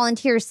 10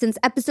 volunteers since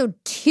episode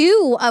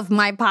 2 of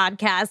my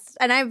podcast,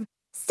 and I have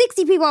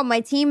 60 people on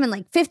my team and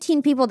like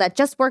 15 people that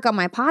just work on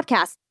my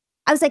podcast.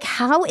 I was like,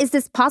 how is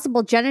this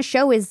possible? Jenna's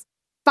show is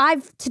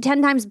 5 to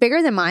 10 times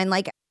bigger than mine.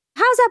 Like,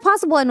 how is that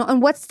possible?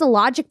 And what's the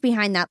logic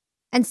behind that?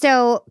 And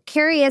so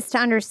curious to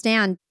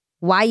understand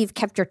why you've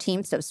kept your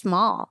team so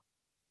small.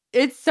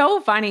 It's so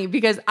funny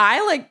because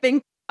I like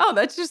think, oh,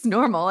 that's just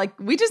normal. Like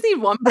we just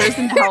need one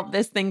person to help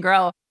this thing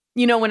grow.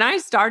 You know, when I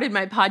started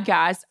my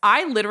podcast,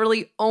 I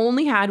literally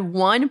only had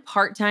one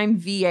part-time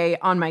VA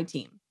on my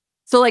team.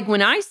 So like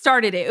when I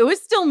started it, it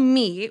was still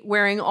me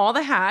wearing all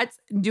the hats,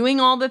 doing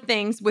all the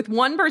things with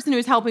one person who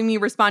was helping me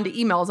respond to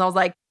emails. I was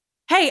like,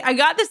 hey, I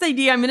got this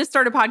idea. I'm going to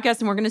start a podcast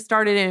and we're going to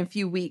start it in a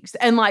few weeks.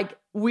 And like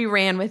we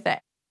ran with it.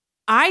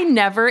 I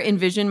never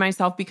envisioned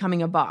myself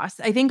becoming a boss.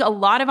 I think a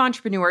lot of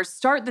entrepreneurs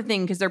start the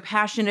thing because they're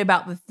passionate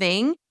about the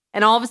thing.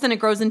 And all of a sudden it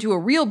grows into a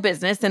real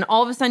business. And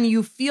all of a sudden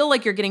you feel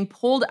like you're getting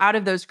pulled out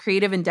of those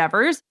creative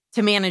endeavors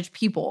to manage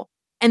people.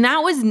 And that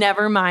was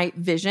never my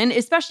vision,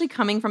 especially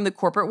coming from the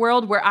corporate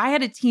world where I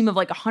had a team of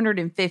like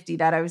 150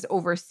 that I was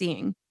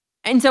overseeing.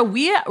 And so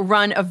we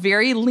run a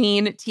very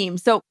lean team.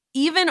 So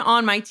even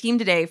on my team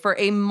today for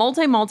a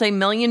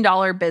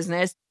multi-million-dollar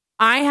business,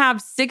 I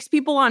have 6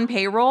 people on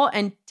payroll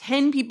and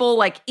 10 people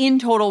like in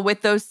total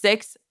with those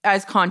 6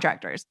 as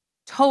contractors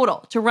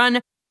total to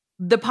run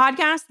the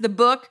podcast, the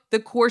book, the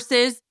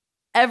courses,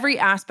 every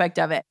aspect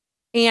of it.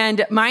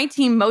 And my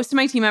team, most of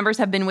my team members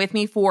have been with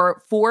me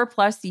for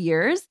 4+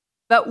 years,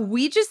 but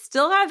we just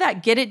still have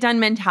that get it done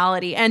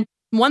mentality. And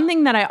one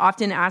thing that I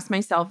often ask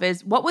myself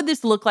is, what would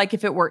this look like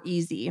if it were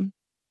easy?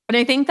 And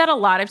I think that a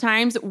lot of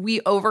times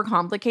we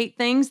overcomplicate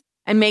things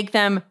and make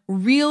them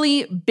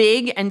really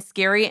big and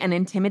scary and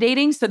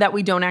intimidating so that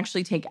we don't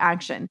actually take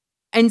action.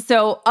 And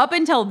so up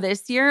until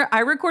this year, I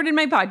recorded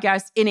my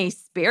podcast in a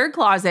spare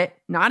closet,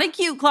 not a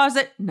cute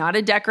closet, not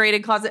a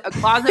decorated closet, a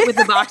closet with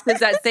the boxes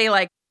that say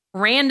like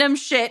random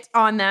shit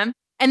on them.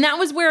 And that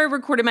was where I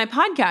recorded my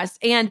podcast.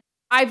 And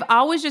I've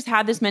always just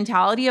had this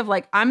mentality of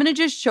like, I'm going to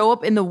just show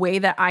up in the way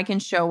that I can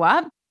show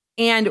up.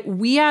 And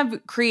we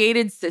have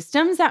created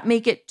systems that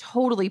make it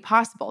totally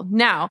possible.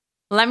 Now,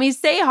 let me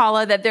say,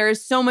 Hala, that there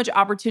is so much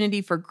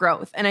opportunity for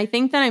growth. And I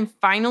think that I'm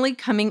finally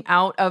coming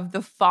out of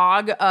the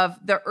fog of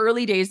the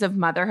early days of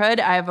motherhood.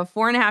 I have a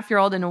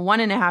 4.5-year-old and a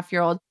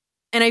 1.5-year-old.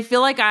 And I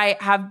feel like I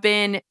have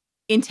been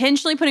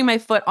intentionally putting my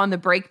foot on the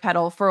brake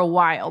pedal for a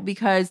while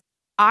because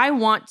I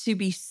want to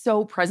be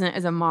so present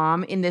as a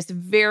mom in this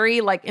very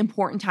like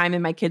important time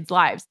in my kids'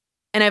 lives.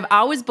 And I've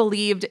always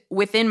believed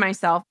within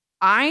myself,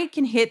 I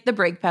can hit the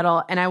brake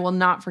pedal and I will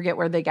not forget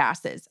where the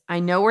gas is.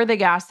 I know where the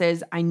gas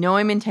is. I know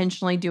I'm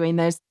intentionally doing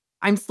this.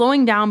 I'm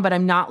slowing down, but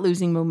I'm not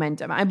losing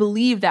momentum. I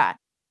believe that.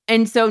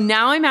 And so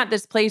now I'm at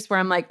this place where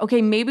I'm like,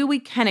 okay, maybe we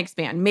can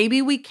expand.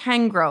 Maybe we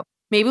can grow.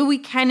 Maybe we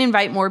can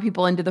invite more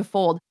people into the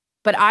fold.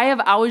 But I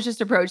have always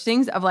just approached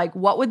things of like,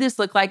 what would this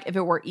look like if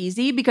it were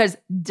easy? Because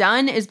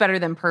done is better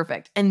than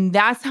perfect. And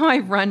that's how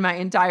I've run my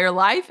entire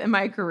life and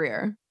my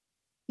career.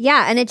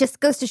 Yeah. And it just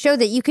goes to show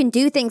that you can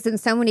do things in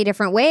so many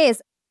different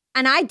ways.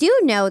 And I do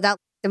know that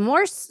the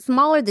more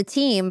smaller the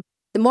team,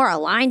 the more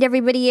aligned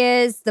everybody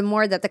is, the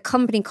more that the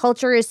company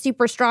culture is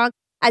super strong.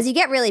 As you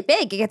get really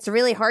big, it gets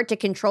really hard to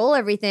control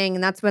everything.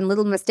 And that's when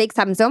little mistakes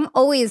happen. So I'm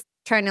always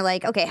trying to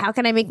like, okay, how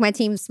can I make my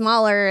team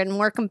smaller and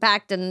more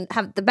compact and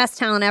have the best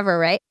talent ever,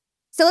 right?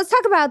 So let's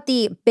talk about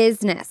the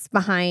business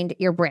behind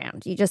your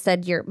brand. You just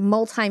said your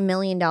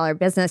multi-million-dollar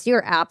business.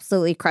 You're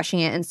absolutely crushing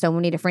it in so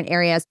many different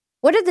areas.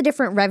 What are the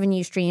different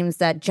revenue streams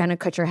that Jenna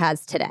Kutcher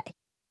has today?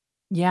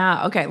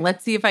 Yeah. Okay.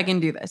 Let's see if I can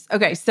do this.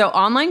 Okay. So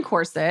online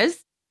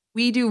courses,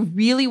 we do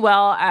really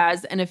well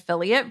as an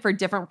affiliate for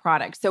different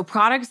products. So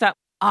products that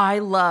I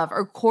love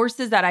or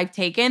courses that I've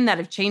taken that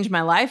have changed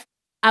my life.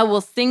 I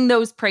will sing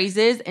those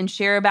praises and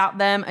share about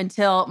them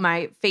until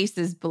my face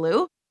is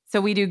blue.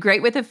 So we do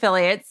great with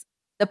affiliates.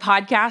 The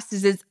podcast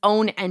is its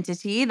own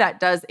entity that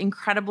does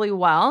incredibly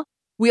well.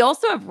 We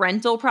also have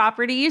rental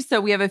properties. So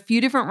we have a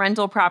few different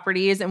rental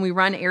properties and we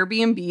run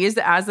Airbnbs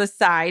as a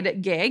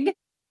side gig.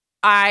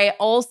 I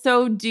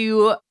also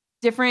do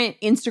different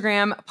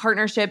Instagram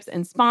partnerships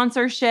and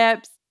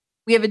sponsorships.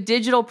 We have a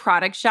digital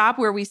product shop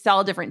where we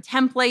sell different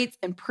templates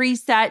and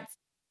presets.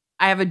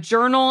 I have a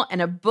journal and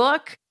a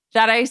book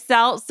that I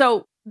sell.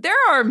 So there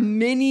are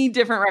many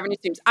different revenue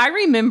streams. I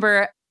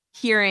remember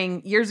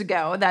hearing years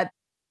ago that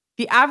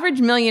the average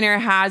millionaire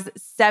has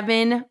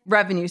 7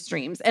 revenue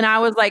streams. And I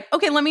was like,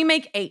 okay, let me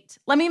make 8.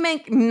 Let me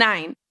make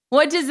 9.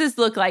 What does this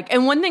look like?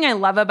 And one thing I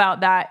love about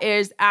that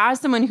is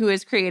as someone who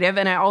is creative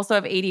and I also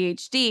have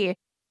ADHD,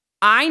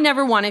 I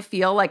never want to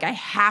feel like I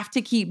have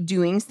to keep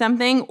doing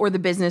something or the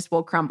business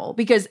will crumble.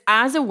 Because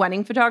as a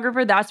wedding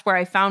photographer, that's where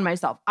I found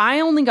myself. I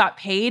only got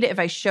paid if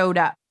I showed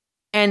up.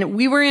 And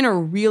we were in a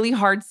really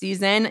hard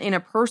season, in a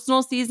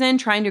personal season,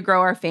 trying to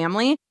grow our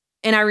family.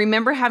 And I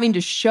remember having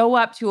to show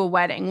up to a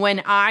wedding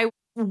when I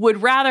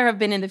would rather have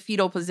been in the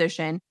fetal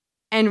position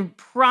and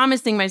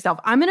promising myself,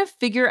 I'm going to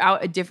figure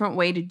out a different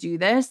way to do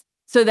this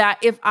so that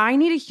if I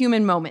need a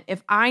human moment,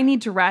 if I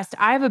need to rest,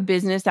 I have a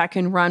business that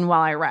can run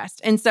while I rest.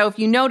 And so if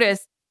you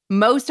notice,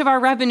 most of our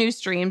revenue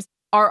streams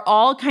are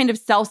all kind of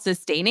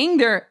self-sustaining.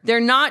 They're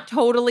not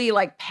totally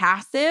like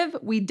passive.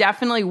 We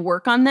definitely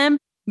work on them,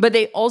 but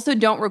they also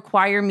don't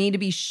require me to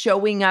be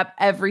showing up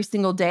every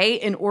single day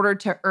in order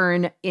to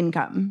earn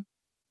income.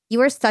 You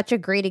are such a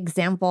great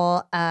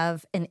example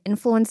of an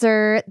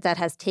influencer that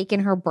has taken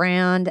her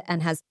brand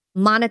and has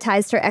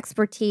monetized her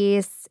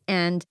expertise.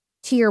 And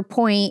to your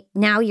point,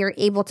 now you're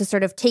able to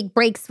sort of take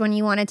breaks when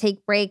you want to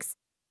take breaks,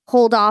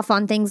 hold off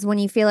on things when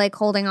you feel like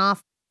holding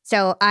off.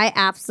 So I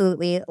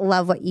absolutely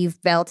love what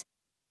you've built.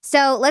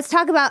 So let's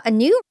talk about a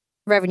new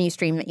revenue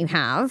stream that you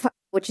have,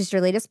 which is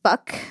your latest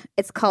book.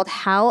 It's called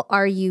How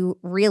Are You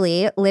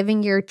Really?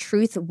 Living Your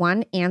Truth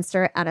One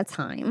Answer at a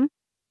Time.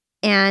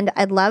 And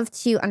I'd love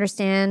to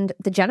understand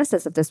the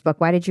genesis of this book.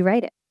 Why did you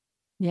write it?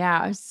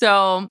 Yeah.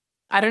 So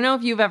I don't know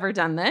if you've ever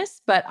done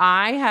this, but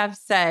I have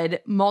said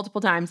multiple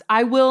times,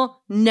 I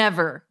will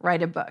never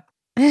write a book.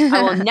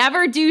 I will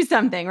never do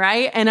something,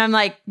 right? And I'm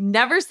like,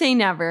 never say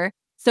never.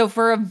 So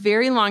for a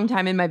very long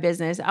time in my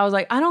business, I was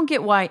like, I don't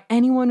get why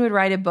anyone would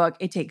write a book.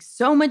 It takes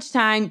so much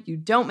time. You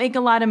don't make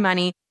a lot of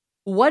money.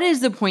 What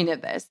is the point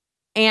of this?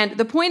 And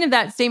the point of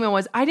that statement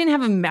was I didn't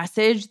have a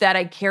message that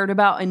I cared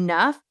about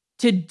enough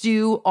to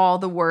do all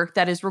the work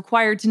that is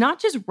required to not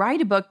just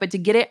write a book, but to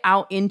get it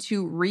out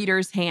into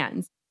readers'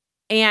 hands.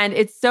 And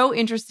it's so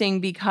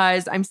interesting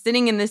because I'm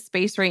sitting in this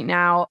space right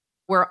now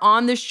We're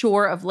on the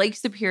shore of Lake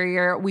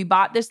Superior. We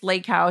bought this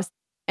lake house.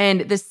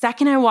 And the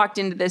second I walked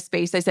into this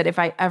space, I said, if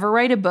I ever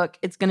write a book,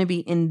 it's going to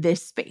be in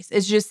this space.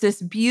 It's just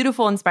this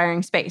beautiful,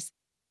 inspiring space.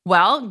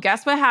 Well,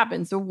 guess what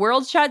happens? The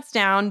world shuts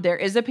down. There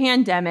is a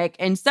pandemic.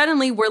 And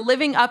suddenly we're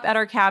living up at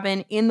our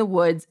cabin in the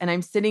woods. And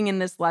I'm sitting in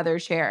this leather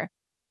chair.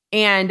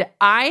 And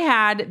I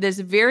had this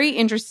very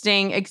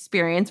interesting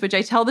experience, which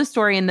I tell the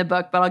story in the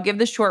book, but I'll give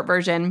the short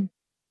version.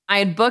 I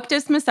had booked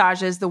us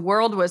massages. The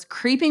world was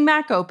creeping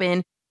back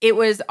open. It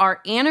was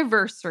our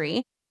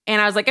anniversary.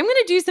 And I was like, I'm going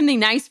to do something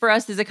nice for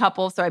us as a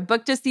couple. So I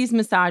booked us these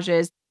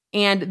massages.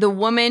 And the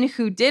woman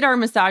who did our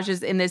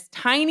massages in this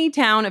tiny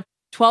town of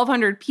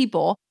 1,200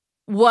 people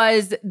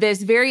was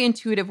this very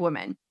intuitive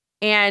woman.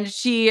 And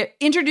she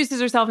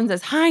introduces herself and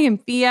says, hi, I'm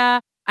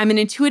Thea. I'm an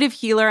intuitive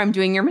healer. I'm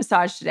doing your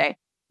massage today.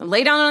 I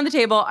lay down on the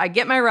table. I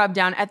get my rub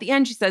down. At the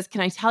end, she says,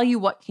 can I tell you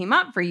what came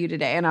up for you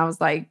today? And I was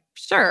like,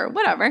 sure,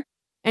 whatever.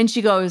 And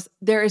she goes,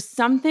 there is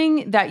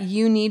something that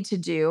you need to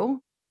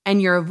do and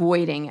you're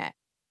avoiding it.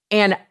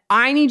 And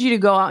I need you to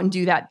go out and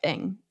do that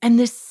thing. And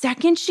the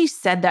second she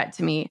said that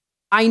to me,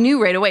 I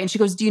knew right away. And she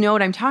goes, do you know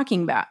what I'm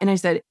talking about? And I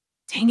said,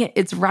 dang it,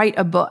 it's write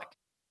a book.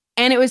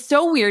 And it was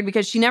so weird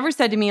because she never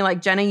said to me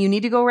like, Jenna, you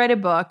need to go write a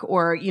book,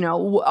 or,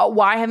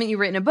 why haven't you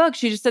written a book?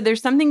 She just said,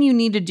 there's something you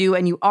need to do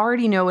and you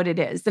already know what it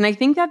is. And I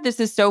think that this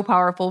is so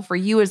powerful for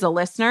you as a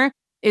listener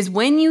is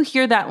when you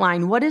hear that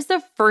line, what is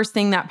the first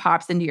thing that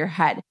pops into your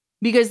head?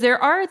 Because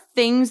there are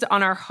things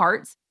on our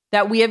hearts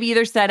that we have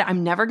either said,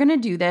 I'm never going to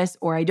do this,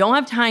 or I don't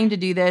have time to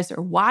do this,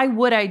 or why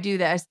would I do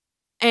this?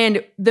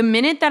 And the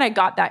minute that I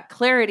got that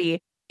clarity,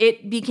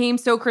 it became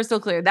so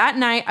crystal clear. That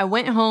night, I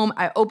went home,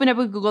 I opened up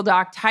a Google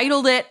Doc,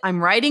 titled it,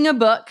 I'm writing a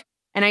book,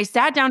 and I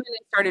sat down and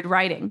I started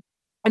writing.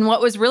 And what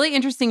was really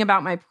interesting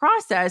about my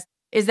process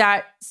is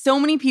that so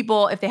many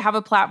people, if they have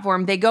a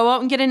platform, they go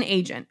out and get an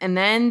agent, and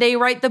then they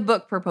write the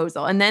book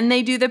proposal, and then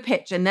they do the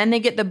pitch, and then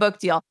they get the book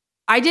deal.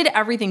 I did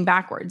everything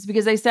backwards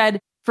because I said,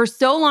 for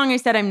so long, I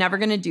said, I'm never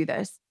going to do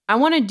this. I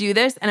want to do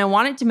this, and I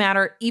want it to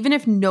matter even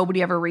if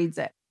nobody ever reads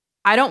it.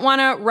 I don't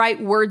want to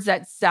write words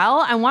that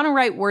sell. I want to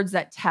write words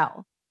that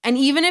tell. And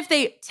even if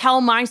they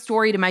tell my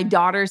story to my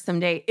daughters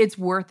someday, it's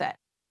worth it.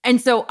 And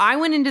so I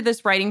went into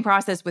this writing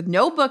process with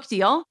no book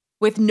deal,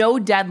 with no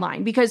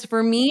deadline. Because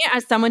for me,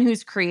 as someone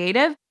who's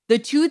creative, the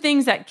two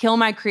things that kill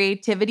my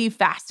creativity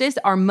fastest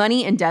are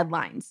money and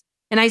deadlines.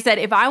 And I said,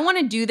 if I want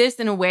to do this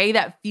in a way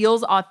that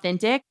feels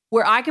authentic,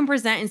 where I can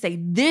present and say,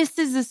 this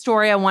is the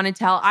story I want to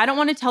tell. I don't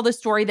want to tell the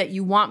story that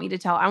you want me to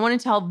tell. I want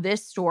to tell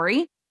this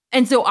story.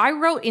 And so I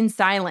wrote in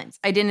silence.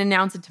 I didn't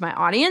announce it to my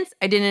audience.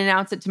 I didn't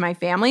announce it to my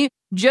family.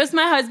 Just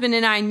my husband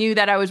and I knew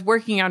that I was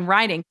working on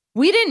writing.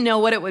 We didn't know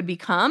what it would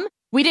become.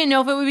 We didn't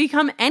know if it would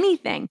become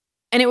anything.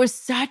 And it was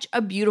such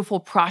a beautiful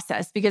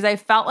process because I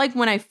felt like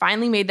when I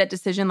finally made that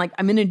decision, like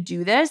I'm going to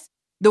do this,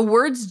 the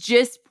words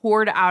just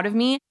poured out of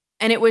me.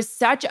 And it was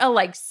such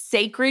a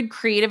sacred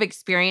creative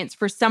experience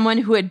for someone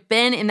who had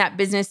been in that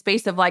business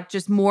space of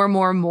just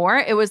more.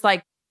 It was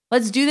like,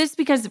 let's do this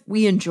because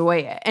we enjoy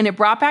it. And it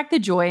brought back the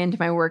joy into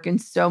my work in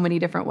so many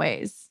different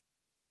ways.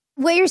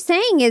 What you're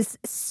saying is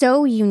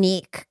so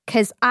unique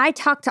because I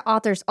talk to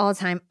authors all the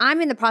time.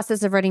 I'm in the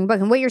process of writing a book,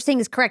 and what you're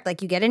saying is correct.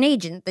 Like you get an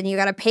agent, then you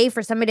got to pay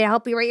for somebody to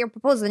help you write your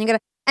proposal. Then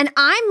and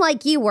I'm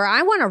like you, where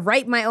I want to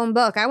write my own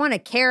book. I want to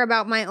care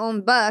about my own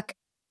book.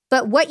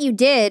 But what you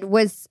did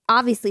was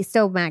obviously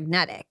so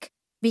magnetic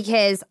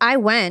because I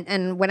went,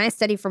 and when I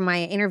study for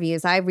my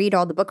interviews, I read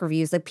all the book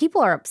reviews. Like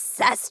people are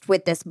obsessed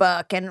with this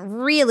book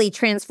and really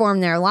transform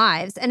their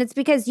lives. And it's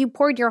because you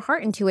poured your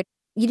heart into it.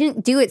 You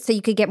didn't do it so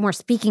you could get more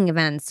speaking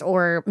events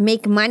or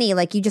make money.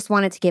 Like you just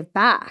wanted to give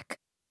back.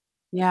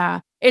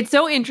 Yeah. It's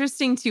so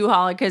interesting too,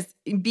 Hala, because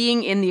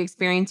being in the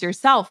experience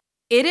yourself,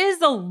 it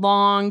is a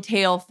long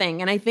tail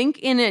thing. And I think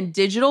in a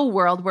digital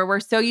world where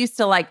we're so used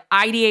to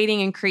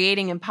ideating and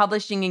creating and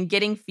publishing and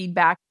getting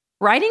feedback,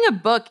 writing a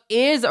book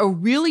is a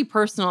really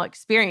personal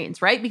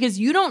experience, right? Because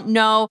you don't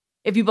know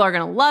if people are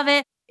going to love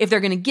it, if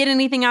they're going to get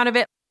anything out of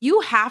it.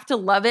 You have to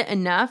love it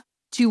enough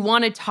to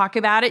want to talk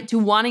about it, to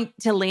wanting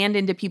to land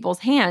into people's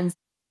hands.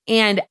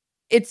 And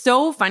it's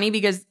so funny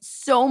because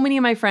so many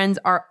of my friends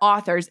are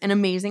authors and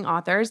amazing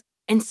authors,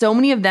 and so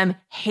many of them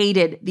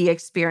hated the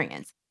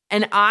experience.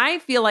 And I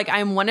feel like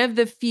I'm one of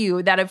the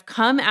few that have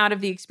come out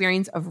of the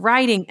experience of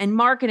writing and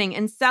marketing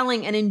and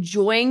selling and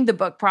enjoying the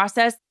book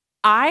process.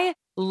 I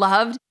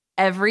loved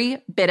every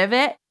bit of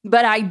it,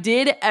 but I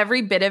did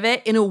every bit of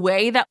it in a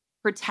way that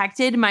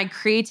protected my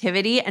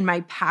creativity and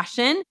my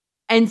passion.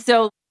 And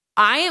so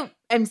I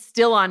am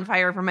still on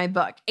fire for my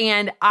book.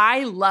 And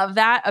I love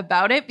that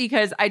about it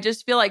because I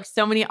just feel like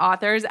so many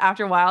authors,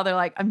 after a while, they're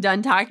like, I'm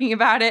done talking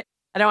about it.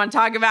 I don't want to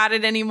talk about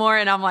it anymore.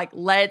 And I'm like,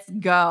 let's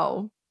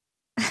go.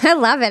 I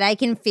love it. I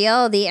can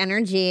feel the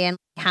energy and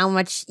how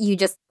much you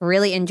just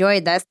really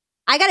enjoyed this.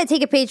 I got to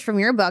take a page from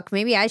your book.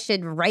 Maybe I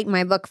should write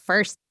my book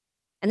first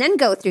and then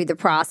go through the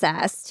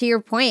process. To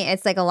your point,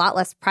 it's a lot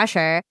less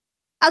pressure.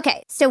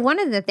 Okay, so one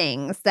of the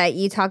things that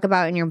you talk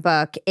about in your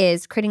book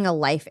is creating a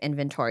life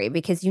inventory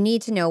because you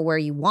need to know where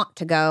you want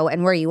to go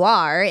and where you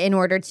are in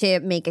order to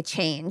make a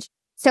change.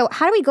 So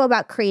how do we go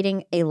about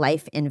creating a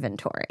life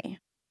inventory?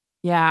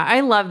 Yeah,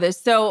 I love this.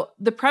 So,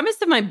 the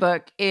premise of my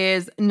book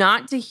is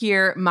not to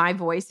hear my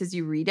voice as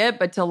you read it,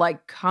 but to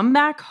come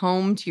back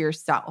home to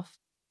yourself.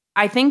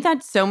 I think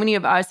that so many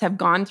of us have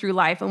gone through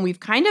life and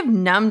we've kind of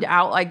numbed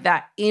out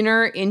that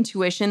inner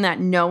intuition, that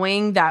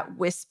knowing, that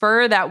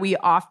whisper that we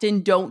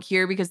often don't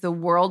hear because the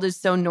world is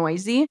so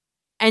noisy.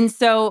 And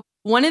so,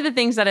 one of the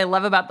things that I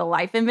love about the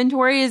life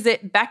inventory is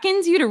it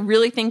beckons you to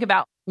really think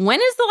about, when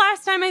is the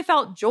last time I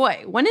felt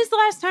joy? When is the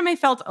last time I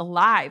felt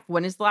alive?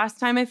 When is the last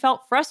time I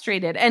felt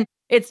frustrated? And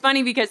it's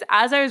funny because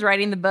as I was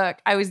writing the book,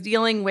 I was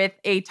dealing with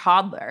a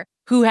toddler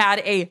who had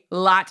a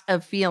lot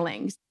of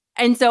feelings.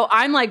 And so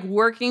I'm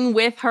working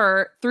with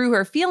her through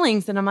her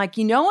feelings. And I'm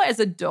as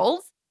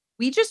adults,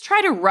 we just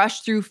try to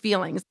rush through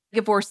feelings.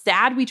 If we're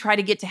sad, we try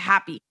to get to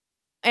happy.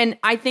 And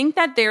I think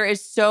that there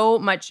is so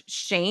much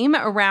shame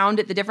around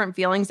the different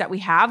feelings that we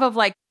have of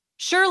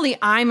surely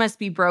I must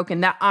be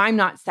broken, that I'm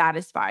not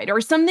satisfied,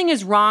 or something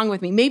is wrong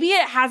with me. Maybe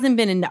it hasn't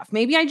been enough.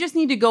 Maybe I just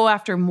need to go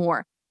after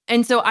more.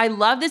 And so I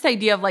love this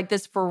idea of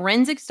this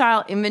forensic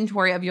style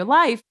inventory of your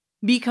life,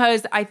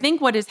 because I think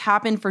what has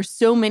happened for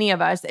so many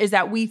of us is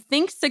that we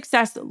think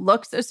success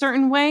looks a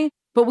certain way,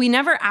 but we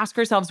never ask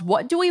ourselves,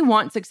 what do we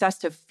want success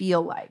to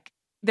feel like?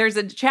 There's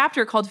a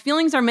chapter called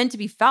Feelings Are Meant to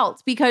Be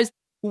Felt, because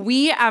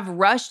we have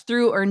rushed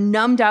through or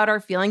numbed out our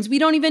feelings. We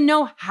don't even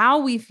know how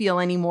we feel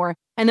anymore.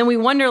 And then we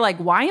wonder,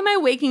 why am I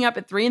waking up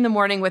at 3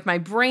 a.m. with my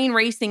brain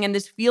racing and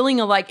this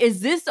feeling of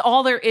is this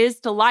all there is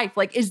to life?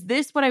 Is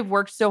this what I've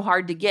worked so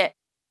hard to get?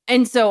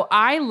 And so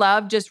I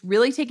love just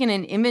really taking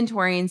an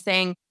inventory and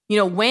saying,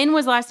 when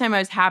was the last time I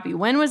was happy?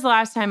 When was the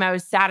last time I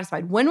was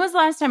satisfied? When was the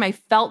last time I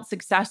felt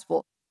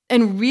successful?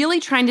 And really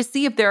trying to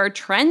see if there are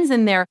trends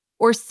in there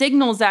or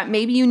signals that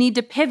maybe you need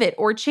to pivot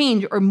or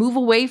change or move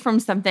away from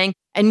something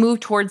and move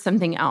towards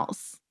something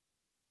else.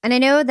 And I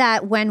know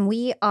that when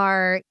we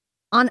are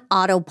on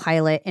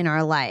autopilot in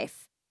our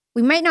life,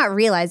 we might not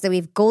realize that we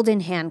have golden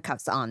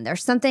handcuffs on.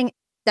 There's something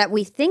that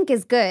we think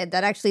is good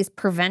that actually is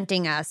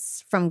preventing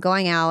us from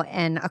going out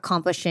and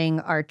accomplishing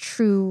our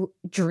true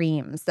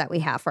dreams that we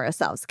have for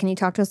ourselves. Can you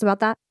talk to us about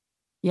that?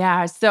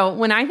 Yeah. So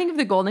when I think of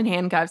the golden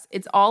handcuffs,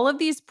 it's all of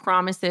these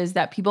promises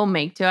that people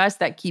make to us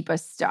that keep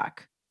us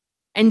stuck.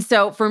 And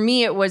so for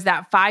me, it was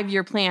that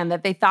 5-year plan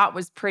that they thought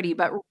was pretty,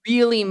 but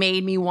really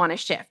made me want to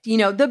shift.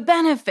 The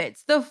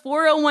benefits, the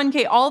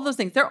 401k, all those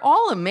things, they're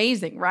all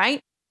amazing, right?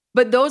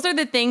 But those are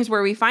the things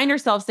where we find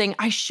ourselves saying,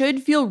 I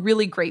should feel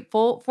really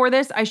grateful for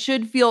this. I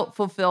should feel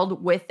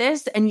fulfilled with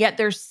this. And yet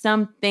there's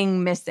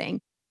something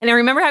missing. And I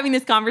remember having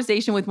this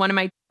conversation with one of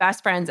my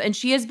best friends, and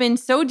she has been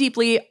so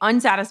deeply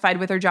unsatisfied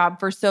with her job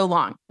for so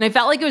long. And I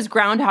felt like it was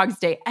Groundhog's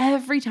Day.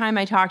 Every time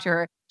I talked to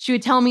her, she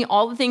would tell me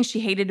all the things she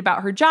hated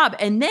about her job.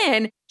 And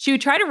then she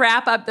would try to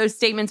wrap up those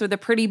statements with a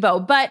pretty bow.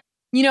 But,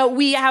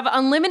 we have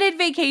unlimited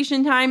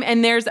vacation time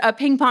and there's a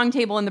ping pong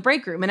table in the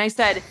break room. And I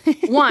said,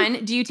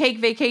 1, do you take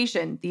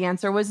vacation? The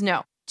answer was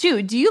no.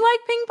 2, do you like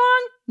ping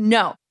pong?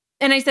 No.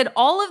 And I said,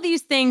 all of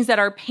these things that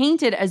are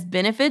painted as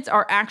benefits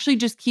are actually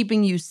just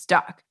keeping you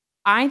stuck.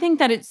 I think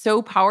that it's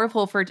so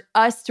powerful for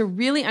us to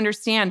really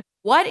understand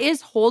what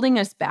is holding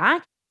us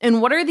back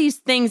and what are these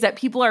things that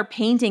people are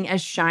painting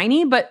as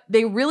shiny, but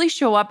they really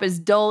show up as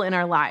dull in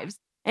our lives.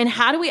 And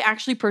how do we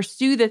actually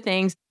pursue the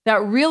things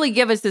that really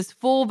give us this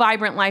full,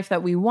 vibrant life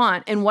that we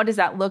want? And what does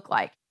that look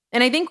like?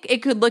 And I think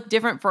it could look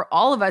different for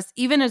all of us,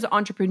 even as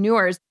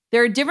entrepreneurs.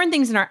 There are different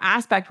things in our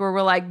aspect where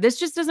we're this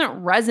just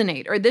doesn't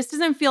resonate or this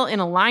doesn't feel in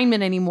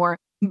alignment anymore.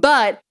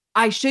 But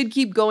I should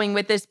keep going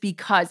with this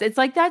because it's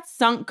that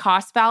sunk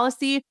cost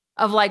fallacy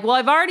of well,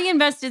 I've already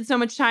invested so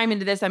much time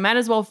into this. I might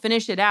as well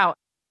finish it out.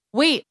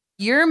 Wait,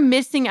 you're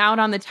missing out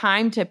on the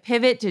time to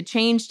pivot, to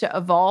change, to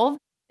evolve.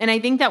 And I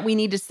think that we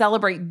need to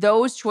celebrate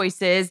those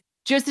choices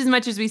just as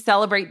much as we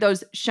celebrate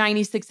those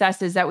shiny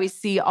successes that we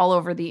see all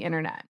over the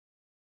internet.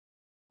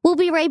 We'll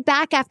be right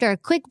back after a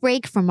quick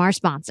break from our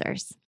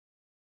sponsors.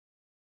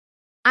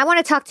 I want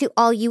to talk to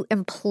all you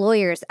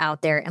employers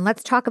out there, and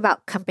let's talk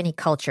about company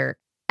culture.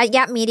 At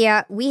Yap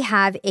Media, we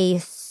have a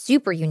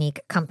super unique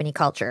company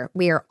culture.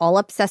 We are all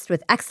obsessed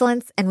with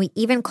excellence, and we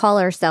even call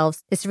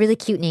ourselves this really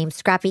cute name,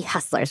 Scrappy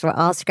Hustlers. We're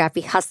all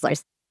Scrappy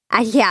Hustlers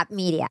at Yap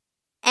Media.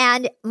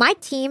 And my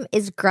team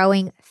is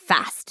growing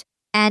fast.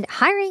 And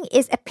hiring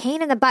is a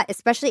pain in the butt,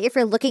 especially if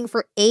you're looking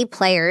for A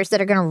players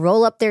that are going to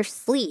roll up their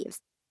sleeves.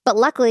 But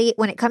luckily,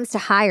 when it comes to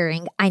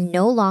hiring, I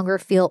no longer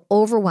feel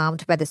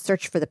overwhelmed by the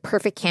search for the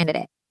perfect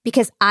candidate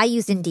because I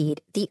use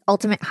Indeed, the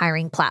ultimate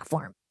hiring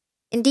platform.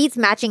 Indeed's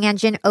matching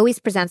engine always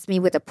presents me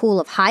with a pool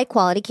of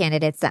high-quality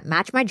candidates that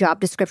match my job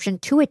description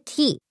to a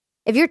T.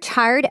 If you're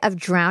tired of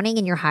drowning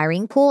in your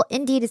hiring pool,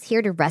 Indeed is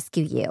here to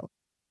rescue you.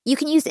 You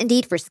can use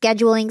Indeed for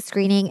scheduling,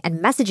 screening,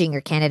 and messaging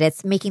your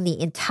candidates, making the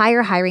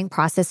entire hiring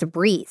process a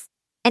breeze.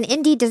 And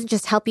Indeed doesn't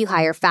just help you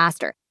hire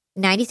faster.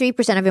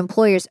 93% of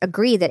employers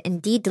agree that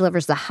Indeed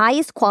delivers the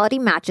highest quality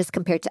matches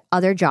compared to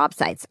other job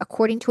sites,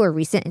 according to a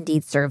recent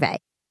Indeed survey.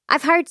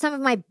 I've hired some of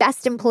my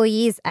best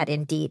employees at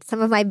Indeed,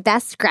 some of my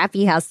best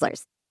scrappy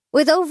hustlers.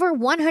 With over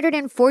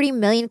 140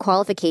 million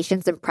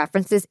qualifications and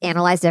preferences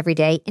analyzed every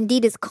day,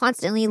 Indeed is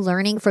constantly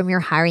learning from your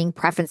hiring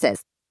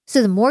preferences.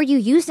 So the more you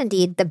use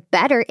Indeed, the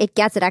better it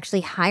gets at actually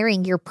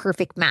hiring your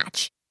perfect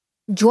match.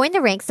 Join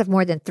the ranks of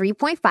more than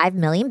 3.5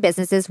 million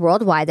businesses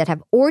worldwide that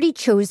have already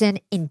chosen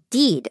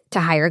Indeed to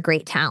hire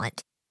great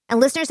talent.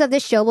 And listeners of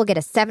this show will get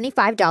a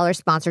 $75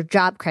 sponsored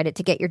job credit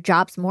to get your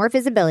jobs more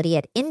visibility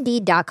at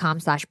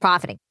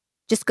Indeed.com/profiting.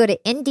 Just go to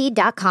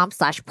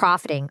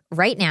Indeed.com/profiting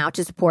right now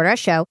to support our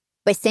show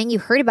by saying you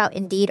heard about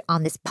Indeed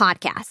on this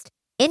podcast.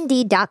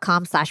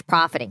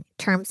 Indeed.com/profiting.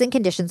 Terms and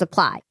conditions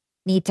apply.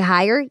 Need to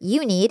hire?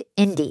 You need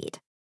Indeed.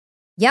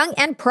 Young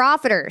and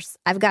profiters,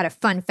 I've got a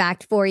fun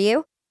fact for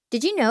you.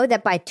 Did you know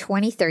that by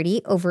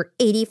 2030, over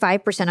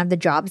 85% of the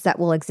jobs that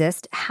will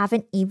exist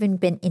haven't even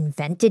been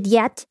invented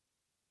yet?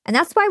 And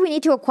that's why we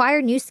need to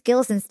acquire new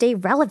skills and stay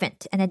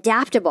relevant and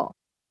adaptable.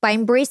 By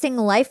embracing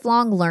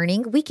lifelong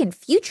learning, we can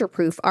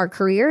future-proof our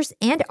careers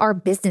and our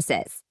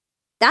businesses.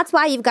 That's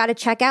why you've got to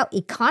check out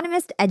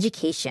Economist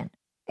Education.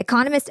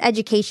 Economist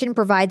Education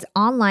provides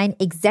online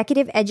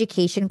executive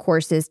education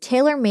courses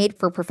tailor-made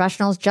for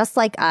professionals just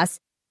like us,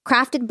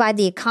 crafted by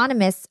The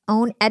Economist's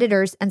own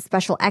editors and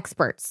special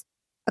experts.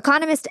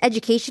 Economist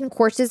Education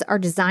courses are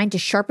designed to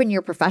sharpen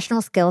your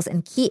professional skills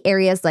in key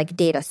areas like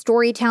data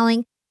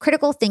storytelling,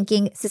 critical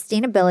thinking,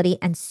 sustainability,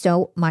 and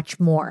so much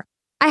more.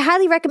 I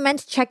highly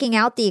recommend checking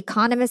out the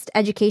Economist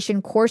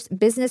Education course,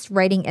 Business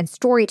Writing and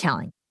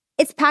Storytelling.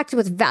 It's packed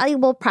with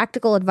valuable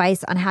practical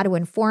advice on how to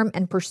inform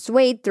and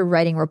persuade through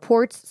writing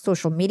reports,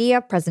 social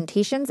media,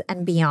 presentations,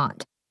 and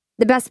beyond.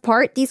 The best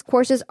part, these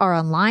courses are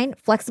online,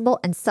 flexible,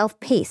 and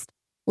self-paced,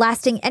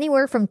 lasting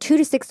anywhere from 2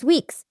 to 6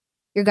 weeks.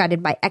 You're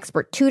guided by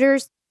expert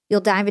tutors.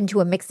 You'll dive into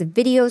a mix of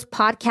videos,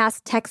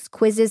 podcasts, texts,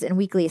 quizzes, and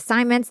weekly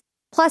assignments.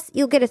 Plus,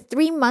 you'll get a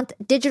 3-month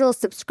digital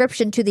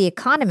subscription to The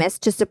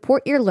Economist to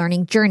support your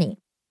learning journey.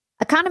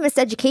 Economist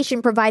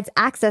Education provides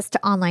access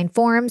to online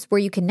forums where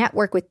you can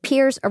network with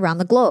peers around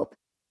the globe.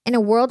 In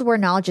a world where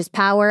knowledge is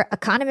power,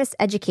 Economist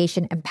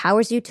Education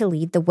empowers you to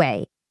lead the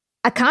way.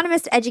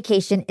 Economist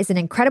Education is an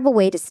incredible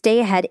way to stay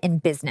ahead in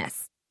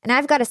business. And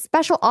I've got a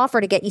special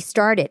offer to get you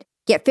started.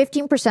 Get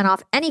 15%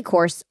 off any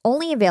course,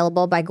 only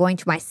available by going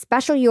to my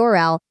special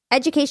URL,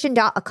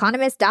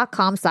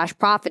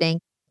 education.economist.com/profiting,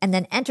 and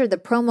then enter the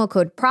promo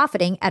code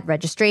PROFITING at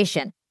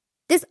registration.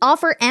 This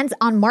offer ends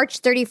on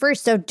March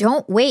 31st, so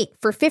don't wait.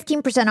 For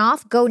 15%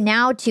 off, go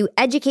now to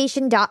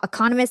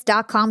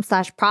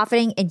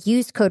education.economist.com/profiting and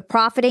use code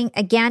PROFITING.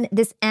 Again,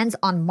 this ends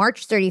on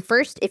March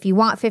 31st. If you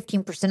want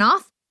 15%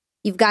 off,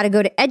 you've got to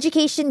go to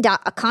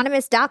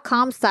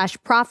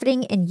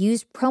education.economist.com/profiting and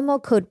use promo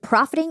code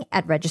PROFITING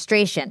at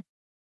registration.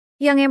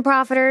 Young and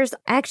profiters,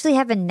 I actually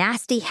have a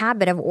nasty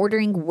habit of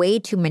ordering way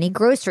too many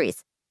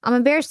groceries. I'm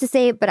embarrassed to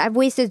say it, but I've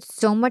wasted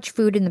so much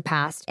food in the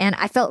past, and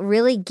I felt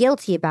really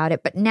guilty about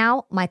it, but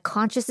now my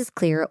conscience is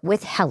clear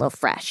with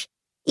HelloFresh.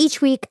 Each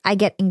week, I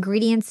get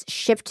ingredients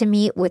shipped to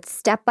me with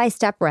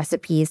step-by-step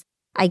recipes.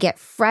 I get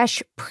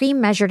fresh,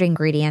 pre-measured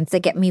ingredients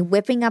that get me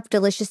whipping up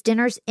delicious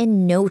dinners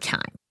in no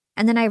time.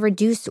 And then I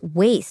reduce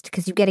waste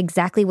because you get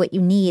exactly what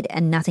you need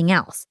and nothing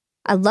else.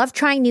 I love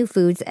trying new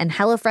foods, and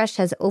HelloFresh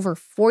has over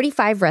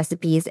 45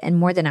 recipes and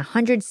more than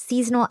 100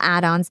 seasonal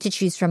add-ons to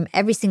choose from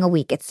every single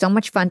week. It's so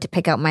much fun to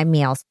pick out my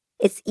meals.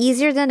 It's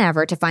easier than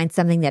ever to find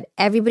something that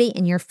everybody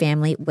in your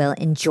family will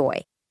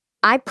enjoy.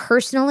 I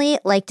personally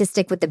like to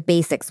stick with the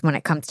basics when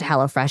it comes to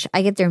HelloFresh.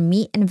 I get their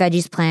meat and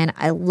veggies plan.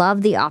 I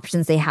love the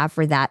options they have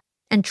for that.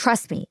 And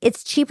trust me,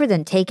 it's cheaper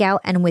than takeout,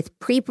 and with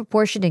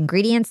pre-proportioned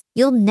ingredients,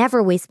 you'll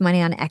never waste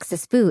money on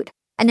excess food.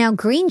 And now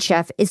Green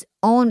Chef is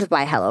owned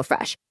by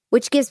HelloFresh,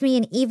 which gives me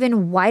an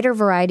even wider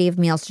variety of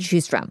meals to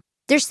choose from.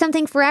 There's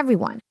something for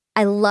everyone.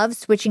 I love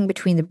switching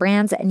between the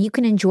brands, and you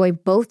can enjoy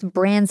both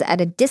brands at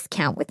a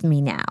discount with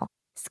me now.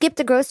 Skip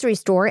the grocery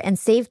store and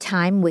save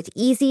time with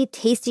easy,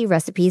 tasty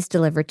recipes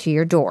delivered to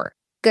your door.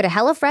 Go to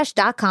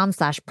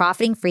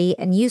HelloFresh.com/profitingfree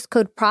and use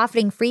code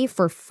PROFITINGFREE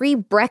for free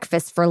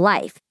breakfast for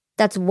life.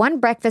 That's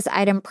one breakfast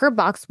item per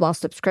box while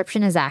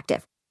subscription is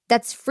active.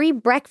 That's free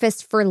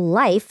breakfast for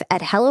life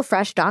at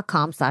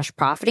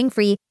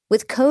HelloFresh.com/profitingfree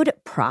with code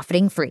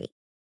PROFITINGFREE.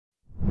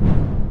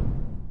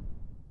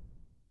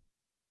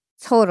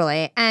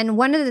 Totally. And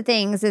one of the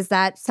things is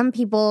that some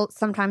people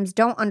sometimes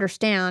don't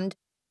understand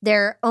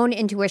their own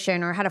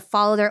intuition or how to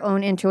follow their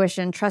own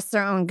intuition, trust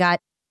their own gut.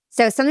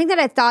 So something that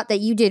I thought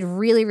that you did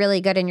really, really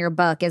good in your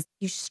book is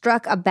you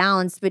struck a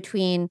balance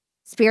between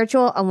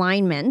spiritual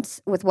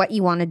alignment with what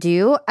you want to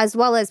do, as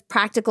well as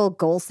practical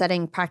goal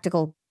setting,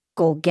 practical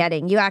goal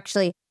getting. You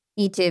actually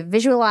need to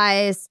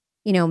visualize,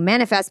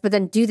 manifest, but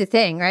then do the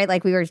thing, right?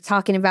 Like we were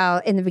talking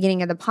about in the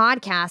beginning of the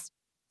podcast.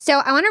 So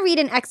I want to read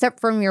an excerpt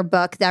from your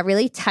book that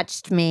really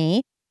touched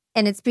me.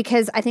 And it's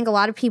because I think a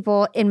lot of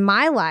people in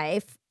my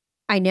life,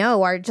 I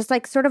know, are just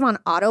like sort of on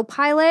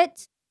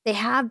autopilot. They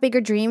have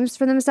bigger dreams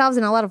for themselves.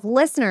 And a lot of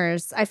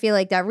listeners, I feel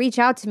like, that reach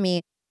out to me,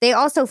 they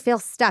also feel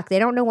stuck. They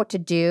don't know what to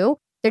do.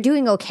 They're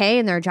doing okay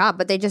in their job,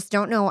 but they just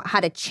don't know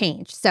how to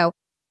change. So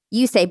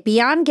you say,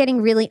 beyond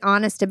getting really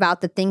honest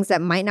about the things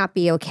that might not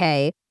be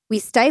okay, we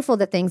stifle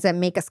the things that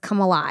make us come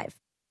alive.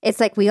 It's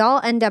like we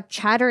all end up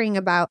chattering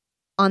about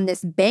on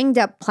this banged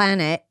up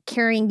planet,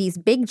 carrying these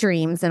big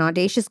dreams and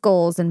audacious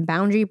goals and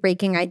boundary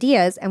breaking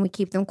ideas, and we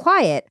keep them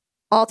quiet.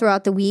 All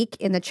throughout the week,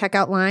 in the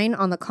checkout line,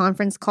 on the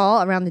conference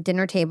call, around the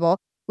dinner table,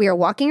 we are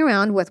walking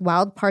around with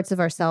wild parts of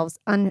ourselves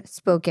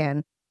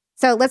unspoken.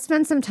 So let's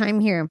spend some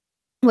time here.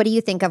 What do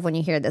you think of when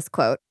you hear this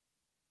quote?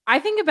 I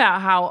think about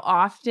how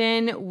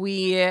often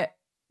we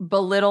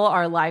belittle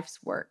our life's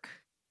work.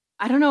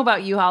 I don't know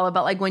about you, Hala,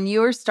 but like when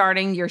you were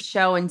starting your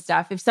show and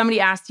stuff, if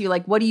somebody asked you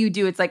like, what do you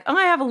do? It's like, oh,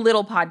 I have a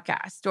little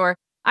podcast, or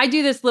I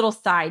do this little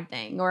side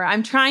thing, or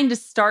I'm trying to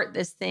start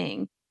this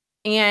thing.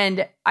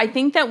 And I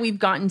think that we've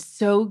gotten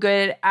so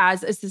good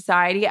as a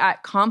society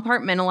at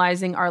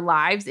compartmentalizing our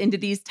lives into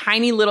these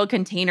tiny little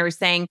containers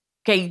saying,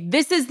 okay,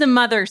 this is the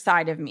mother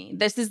side of me.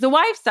 This is the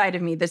wife side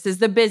of me. This is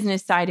the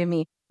business side of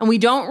me. And we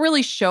don't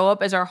really show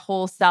up as our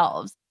whole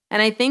selves.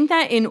 And I think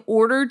that in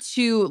order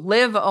to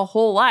live a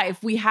whole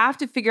life, we have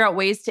to figure out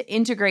ways to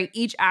integrate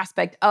each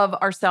aspect of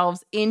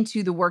ourselves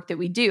into the work that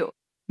we do.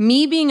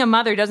 Me being a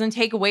mother doesn't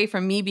take away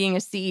from me being a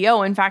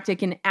CEO. In fact, it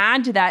can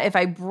add to that if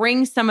I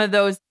bring some of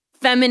those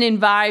feminine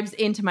vibes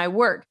into my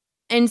work.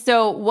 And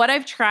so what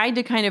I've tried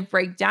to kind of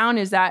break down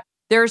is that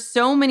there are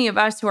so many of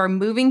us who are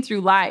moving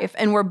through life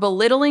and we're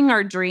belittling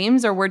our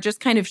dreams, or we're just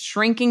kind of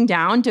shrinking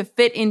down to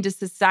fit into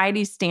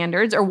society's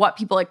standards or what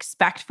people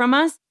expect from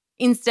us,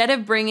 instead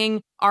of bringing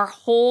our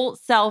whole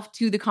self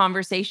to the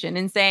conversation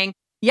and saying,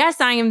 yes,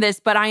 I am this,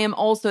 but I am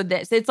also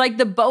this. It's like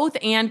the both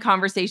and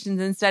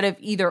conversations instead of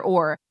either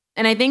or.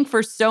 And I think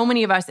for so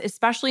many of us,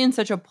 especially in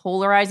such a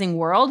polarizing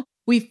world,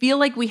 we feel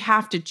like we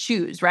have to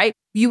choose, right?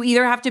 You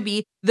either have to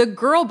be the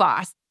girl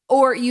boss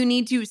or you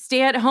need to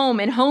stay at home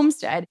and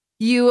homestead.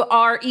 You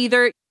are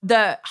either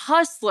the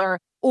hustler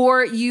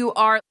or you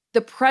are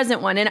the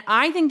present one. And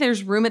I think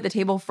there's room at the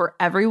table for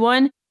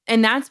everyone.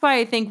 And that's why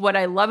I think what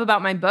I love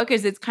about my book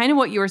is it's kind of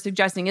what you were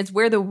suggesting. It's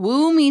where the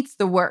woo meets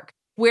the work,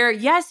 where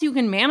yes, you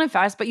can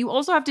manifest, but you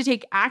also have to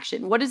take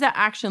action. What does that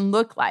action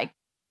look like?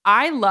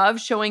 I love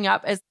showing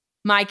up as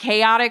my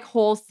chaotic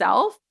whole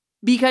self,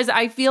 because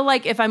I feel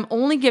like if I'm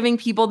only giving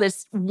people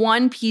this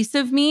one piece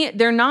of me,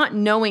 they're not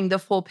knowing the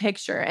full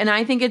picture. And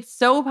I think it's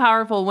so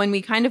powerful when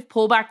we kind of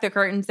pull back the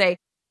curtain and say,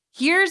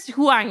 here's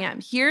who I am.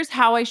 Here's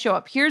how I show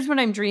up. Here's what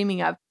I'm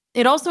dreaming of.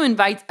 It also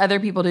invites other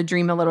people to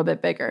dream a little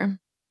bit bigger.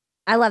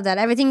 I love that.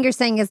 Everything you're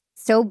saying is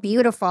so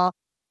beautiful.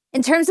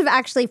 In terms of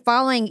actually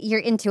following your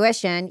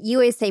intuition, you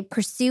always say,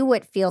 pursue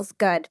what feels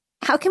good.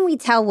 How can we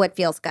tell what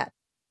feels good?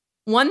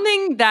 One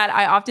thing that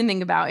I often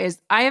think about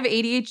is I have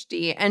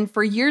ADHD, and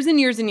for years and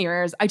years and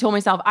years, I told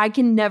myself I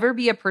can never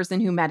be a person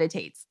who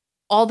meditates.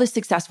 All the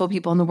successful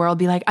people in the world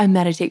be like, I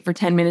meditate for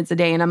 10 minutes a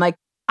day. And I'm like,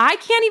 I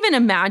can't even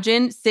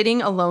imagine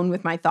sitting alone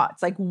with my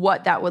thoughts, like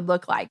what that would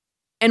look like.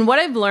 And what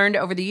I've learned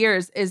over the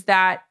years is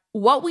that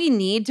what we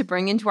need to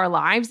bring into our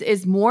lives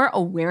is more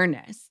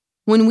awareness.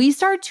 When we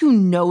start to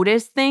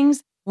notice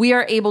things, we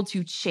are able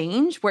to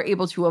change, we're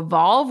able to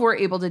evolve, we're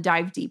able to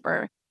dive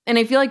deeper. And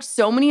I feel like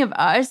so many of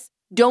us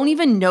don't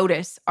even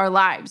notice our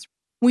lives.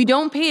 We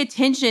don't pay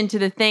attention to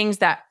the things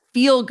that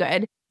feel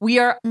good. We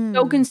are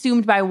so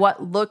consumed by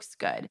what looks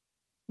good.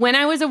 When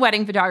I was a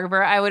wedding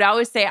photographer, I would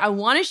always say, I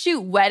want to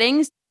shoot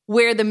weddings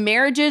where the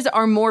marriages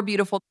are more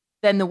beautiful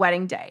than the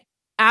wedding day.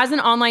 As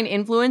an online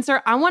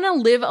influencer, I want to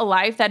live a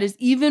life that is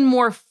even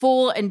more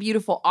full and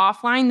beautiful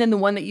offline than the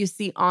one that you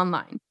see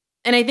online.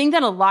 And I think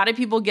that a lot of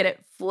people get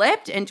it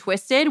flipped and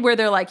twisted where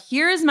they're like,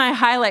 here's my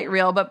highlight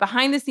reel, but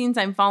behind the scenes,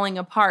 I'm falling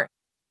apart.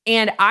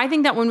 And I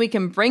think that when we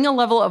can bring a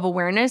level of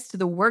awareness to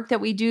the work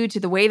that we do, to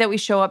the way that we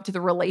show up, to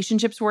the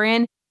relationships we're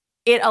in,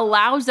 it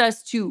allows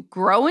us to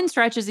grow and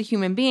stretch as a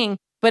human being,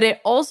 but it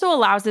also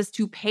allows us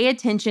to pay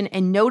attention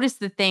and notice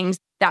the things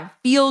that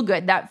feel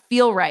good, that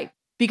feel right.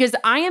 Because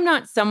I am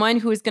not someone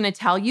who is going to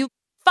tell you,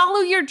 follow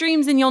your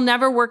dreams and you'll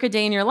never work a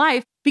day in your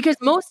life, because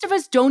most of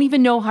us don't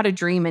even know how to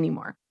dream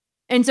anymore.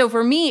 And so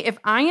for me, if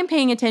I am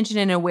paying attention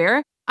and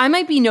aware, I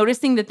might be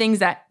noticing the things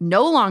that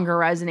no longer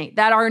resonate,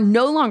 that are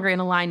no longer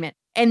in alignment.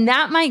 And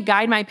that might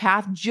guide my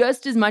path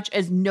just as much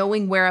as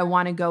knowing where I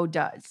want to go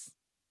does.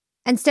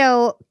 And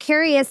so,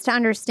 curious to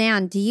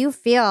understand, do you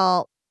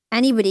feel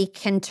anybody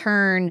can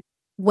turn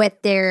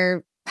what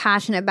they're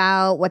passionate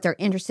about, what they're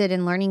interested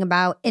in learning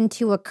about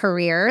into a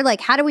career? Like,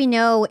 how do we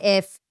know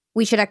if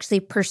we should actually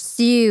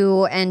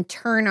pursue and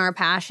turn our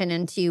passion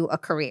into a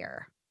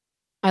career?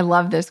 I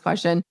love this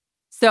question.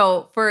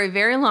 So for a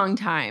very long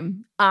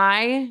time,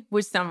 I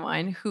was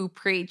someone who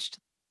preached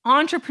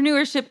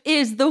entrepreneurship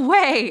is the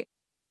way,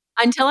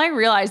 until I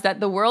realized that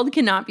the world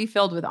cannot be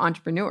filled with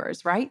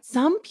entrepreneurs, right?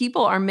 Some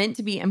people are meant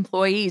to be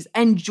employees,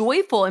 and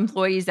joyful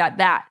employees at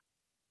that.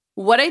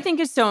 What I think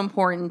is so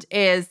important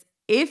is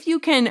if you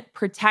can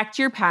protect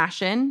your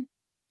passion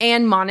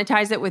and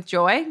monetize it with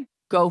joy,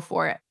 go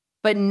for it.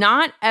 But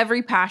not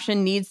every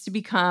passion needs to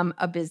become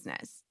a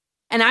business.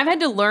 And I've had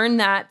to learn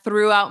that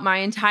throughout my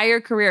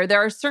entire career.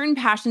 There are certain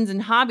passions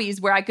and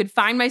hobbies where I could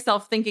find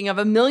myself thinking of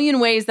a million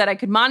ways that I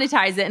could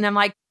monetize it. And I'm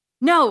like,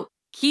 no,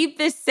 keep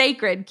this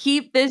sacred.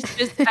 Keep this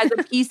just as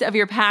a piece of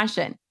your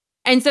passion.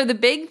 And so the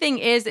big thing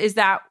is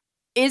that,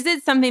 is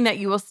it something that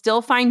you will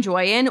still find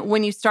joy in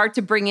when you start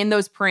to bring in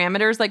those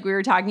parameters like we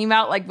were talking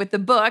about, like with the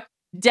book,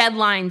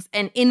 deadlines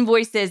and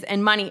invoices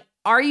and money?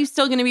 Are you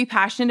still going to be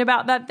passionate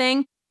about that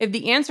thing? If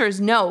the answer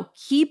is no,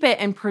 keep it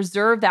and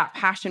preserve that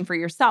passion for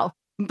yourself.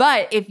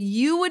 But if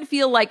you would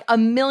feel like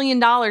 $1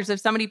 million if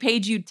somebody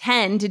paid you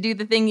 10 to do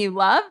the thing you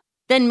love,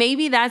 then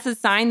maybe that's a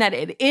sign that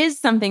it is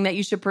something that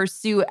you should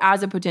pursue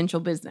as a potential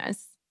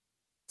business.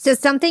 So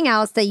something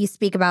else that you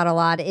speak about a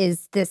lot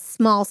is this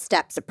small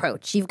steps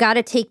approach. You've got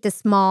to take the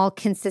small,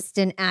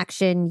 consistent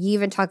action. You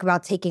even talk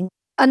about taking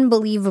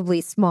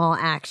unbelievably small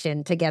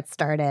action to get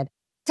started.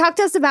 Talk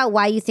to us about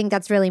why you think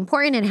that's really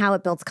important and how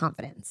it builds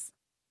confidence.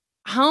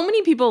 How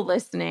many people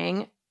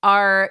listening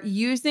are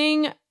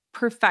using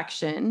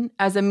perfection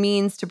as a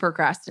means to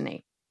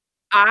procrastinate?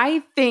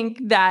 I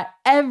think that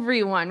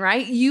everyone,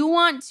 right? You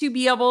want to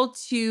be able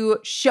to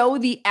show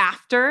the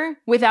after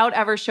without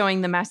ever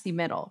showing the messy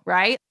middle,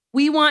 right?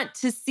 We want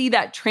to see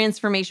that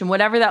transformation,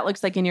 whatever that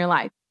looks like in your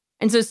life.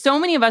 And so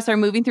many of us are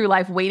moving through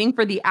life waiting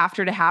for the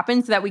after to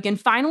happen so that we can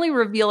finally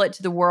reveal it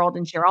to the world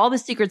and share all the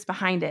secrets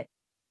behind it.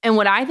 And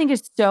what I think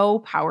is so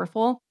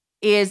powerful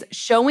is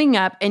showing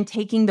up and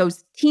taking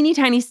those teeny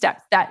tiny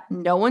steps that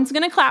no one's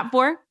going to clap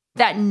for,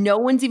 that no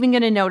one's even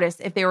going to notice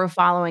if they were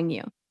following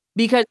you.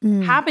 Because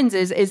what happens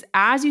is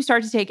as you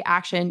start to take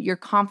action, your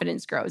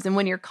confidence grows. And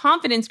when your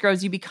confidence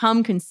grows, you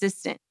become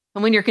consistent.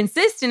 And when you're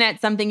consistent at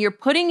something, you're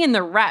putting in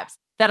the reps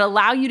that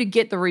allow you to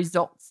get the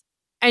results.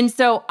 And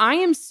so I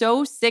am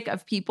so sick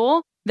of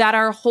people that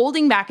are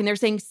holding back and they're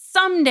saying,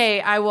 someday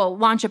I will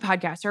launch a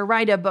podcast or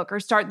write a book or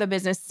start the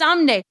business.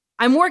 Someday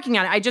I'm working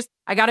on it.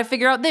 I got to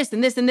figure out this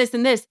and this and this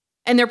and this.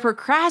 And they're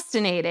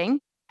procrastinating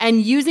and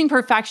using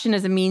perfection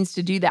as a means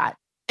to do that.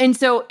 And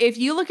so if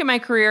you look at my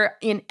career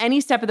in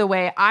any step of the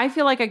way, I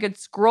feel like I could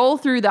scroll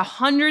through the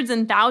hundreds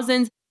and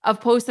thousands of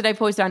posts that I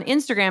posted on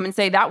Instagram and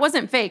say, that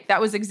wasn't fake.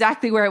 That was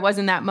exactly where I was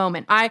in that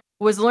moment. I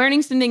was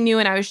learning something new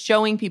and I was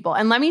showing people.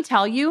 And let me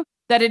tell you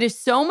that it is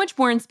so much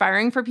more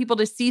inspiring for people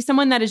to see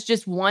someone that is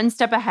just one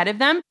step ahead of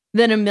them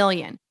than a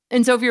million.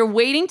 And so if you're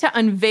waiting to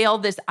unveil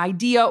this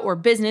idea or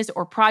business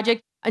or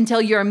project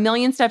until you're a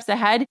million steps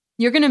ahead,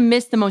 you're going to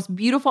miss the most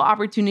beautiful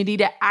opportunity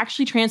to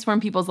actually transform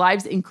people's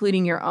lives,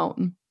 including your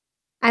own.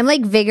 I'm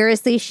like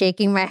vigorously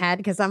shaking my head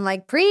because I'm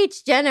like,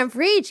 preach, Jenna,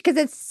 preach, because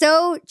it's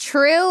so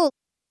true.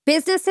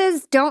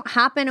 Businesses don't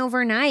happen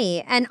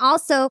overnight. And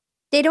also,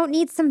 they don't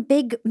need some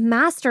big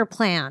master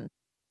plan.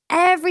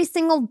 Every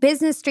single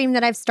business stream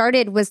that I've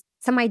started was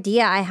some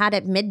idea I had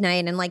at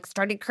midnight and like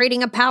started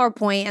creating a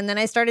PowerPoint and then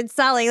I started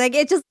selling. Like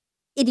it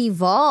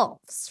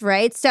evolves,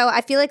 right? So I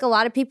feel like a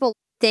lot of people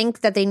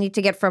think that they need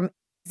to get from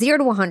 0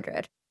 to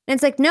 100. And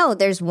it's like, no,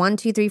 there's 1,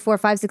 2, 3, 4,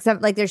 5, 6,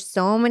 7. Like there's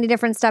so many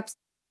different steps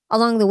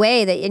along the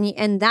way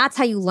and that's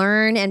how you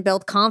learn and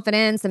build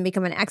confidence and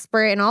become an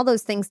expert and all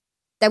those things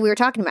that we were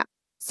talking about.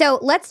 So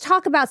let's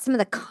talk about some of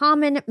the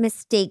common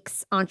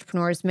mistakes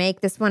entrepreneurs make.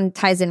 This one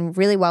ties in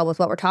really well with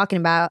what we're talking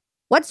about.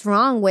 What's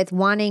wrong with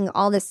wanting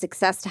all this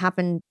success to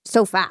happen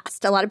so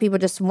fast? A lot of people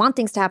just want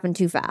things to happen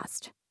too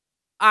fast.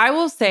 I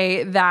will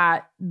say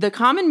that the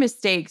common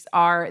mistakes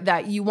are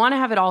that you want to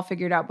have it all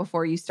figured out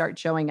before you start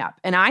showing up.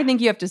 And I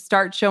think you have to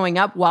start showing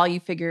up while you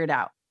figure it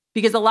out.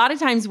 Because a lot of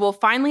times we'll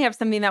finally have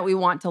something that we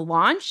want to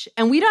launch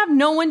and we don't have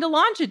no one to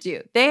launch it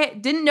to. They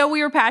didn't know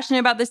we were passionate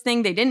about this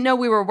thing. They didn't know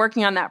we were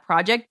working on that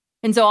project.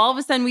 And so all of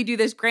a sudden we do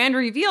this grand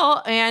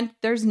reveal and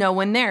there's no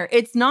one there.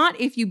 It's not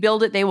if you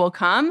build it, they will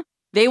come.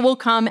 They will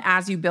come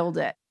as you build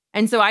it.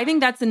 And so I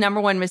think that's the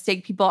number one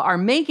mistake people are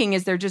making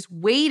is they're just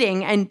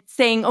waiting and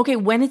saying, okay,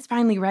 when it's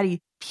finally ready,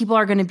 people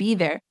are going to be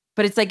there.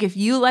 But it's like if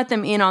you let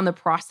them in on the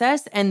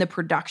process and the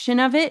production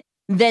of it,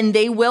 then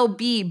they will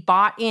be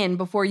bought in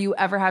before you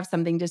ever have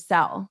something to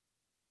sell.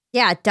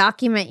 Yeah,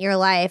 document your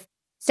life.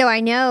 So I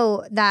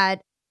know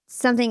that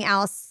something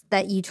else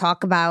that you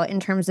talk about in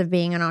terms of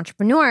being an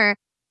entrepreneur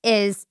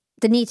is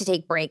the need to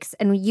take breaks.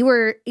 And you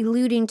were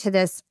alluding to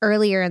this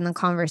earlier in the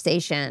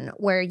conversation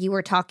where you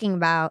were talking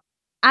about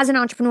as an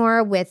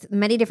entrepreneur with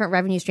many different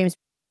revenue streams,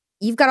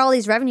 you've got all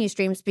these revenue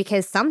streams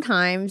because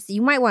sometimes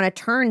you might want to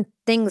turn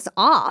things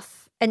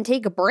off and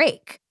take a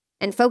break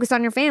and focus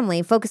on your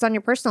family, focus on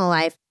your personal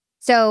life.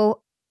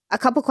 So a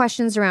couple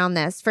questions around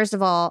this. First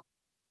of all,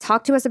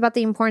 talk to us about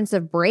the importance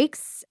of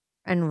breaks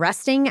and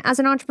resting as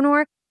an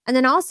entrepreneur. And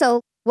then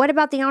also, what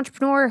about the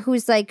entrepreneur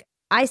who's like,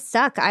 I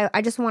suck.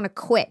 I just want to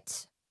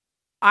quit.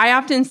 I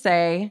often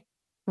say,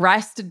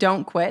 rest,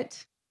 don't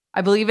quit.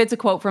 I believe it's a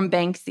quote from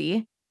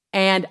Banksy.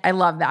 And I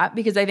love that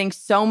because I think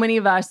so many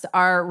of us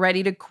are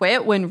ready to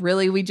quit when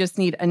really we just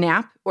need a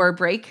nap or a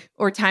break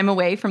or time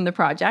away from the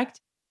project.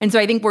 And so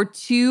I think we're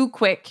too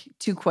quick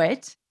to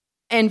quit.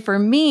 And for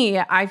me,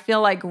 I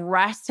feel like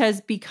rest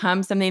has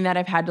become something that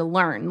I've had to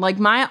learn. Like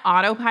my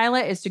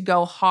autopilot is to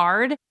go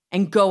hard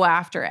and go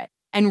after it.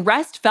 And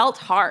rest felt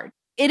hard.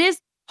 It is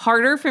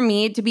harder for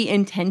me to be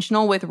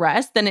intentional with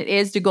rest than it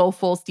is to go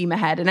full steam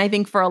ahead. And I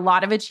think for a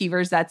lot of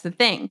achievers, that's the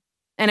thing.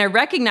 And I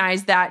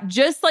recognize that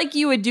just like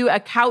you would do a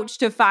couch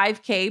to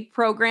 5K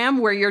program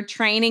where you're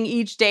training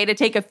each day to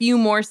take a few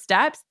more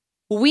steps,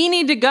 we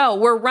need to go.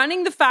 We're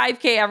running the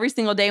 5K every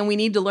single day and we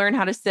need to learn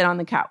how to sit on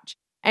the couch.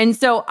 And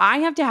so I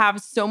have to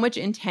have so much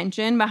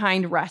intention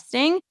behind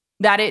resting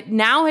that it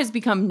now has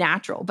become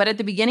natural. But at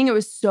the beginning, it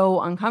was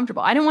so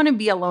uncomfortable. I didn't want to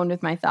be alone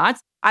with my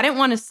thoughts. I didn't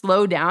want to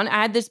slow down. I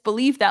had this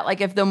belief that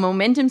like if the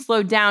momentum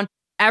slowed down,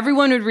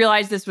 everyone would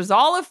realize this was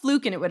all a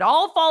fluke and it would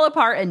all fall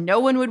apart and no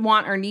one would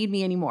want or need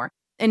me anymore.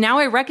 And now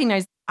I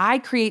recognize I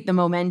create the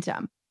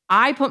momentum.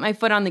 I put my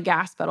foot on the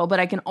gas pedal, but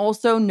I can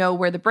also know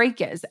where the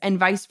brake is and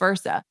vice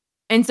versa.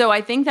 And so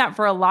I think that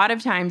for a lot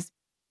of times,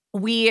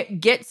 we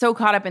get so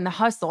caught up in the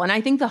hustle. And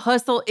I think the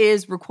hustle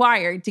is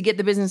required to get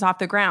the business off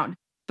the ground.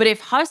 But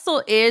if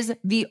hustle is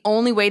the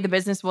only way the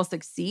business will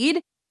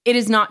succeed, it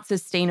is not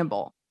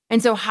sustainable.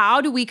 And so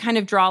how do we kind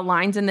of draw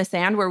lines in the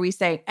sand where we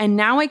say, and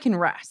now I can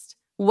rest.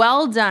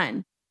 Well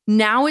done.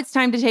 Now it's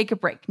time to take a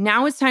break.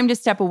 Now it's time to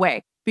step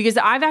away. Because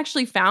I've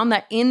actually found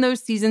that in those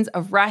seasons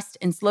of rest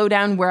and slow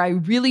down where I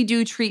really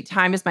do treat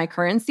time as my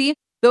currency,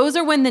 those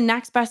are when the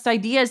next best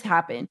ideas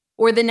happen,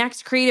 or the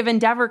next creative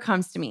endeavor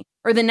comes to me,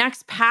 or the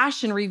next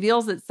passion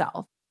reveals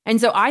itself.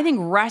 And so I think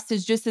rest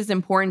is just as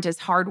important as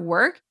hard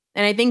work.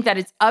 And I think that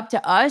it's up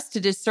to us to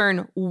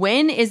discern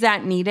when is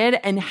that needed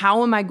and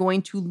how am I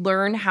going to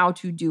learn how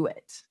to do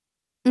it?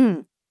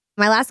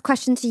 My last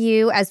question to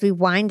you as we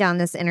wind down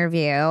this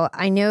interview,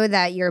 I know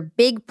that you're a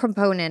big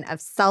proponent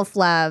of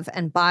self-love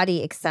and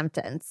body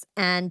acceptance,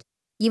 and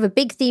you have a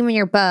big theme in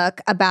your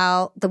book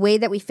about the way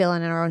that we feel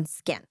in our own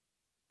skin.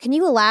 Can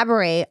you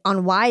elaborate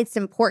on why it's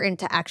important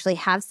to actually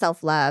have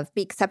self-love,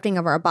 be accepting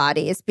of our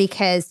bodies?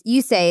 Because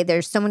you say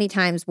there's so many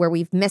times where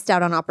we've missed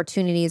out on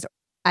opportunities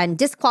and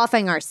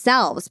disqualifying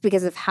ourselves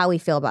because of how we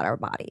feel about our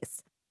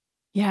bodies.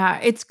 Yeah,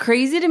 it's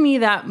crazy to me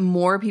that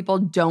more people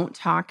don't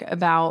talk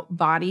about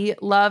body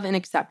love and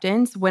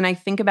acceptance when I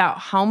think about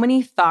how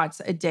many thoughts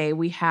a day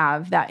we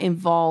have that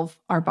involve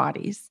our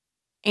bodies.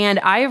 And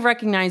I have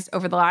recognized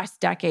over the last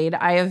decade,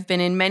 I have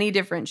been in many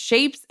different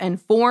shapes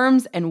and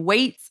forms and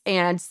weights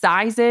and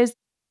sizes.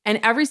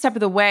 And every step of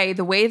the way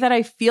that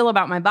I feel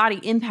about my body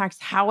impacts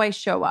how I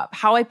show up,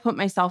 how I put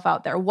myself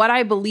out there, what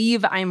I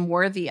believe I'm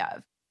worthy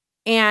of.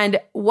 And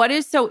what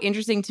is so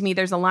interesting to me,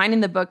 there's a line in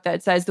the book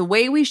that says the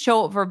way we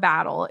show up for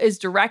battle is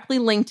directly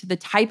linked to the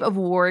type of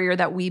warrior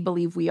that we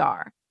believe we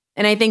are.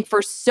 And I think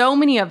for so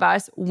many of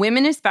us,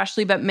 women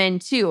especially, but men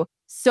too,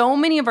 so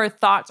many of our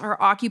thoughts are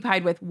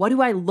occupied with what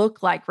do I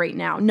look like right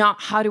now,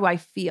 not how do I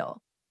feel.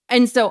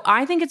 And so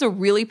I think it's a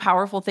really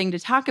powerful thing to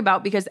talk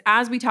about because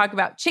as we talk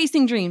about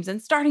chasing dreams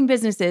and starting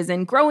businesses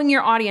and growing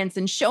your audience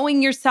and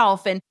showing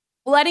yourself and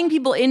letting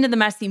people into the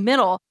messy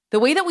middle, the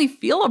way that we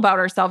feel about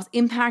ourselves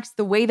impacts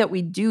the way that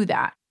we do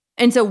that.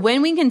 And so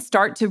when we can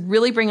start to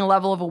really bring a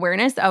level of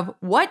awareness of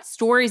what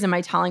stories am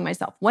I telling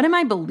myself? What am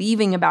I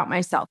believing about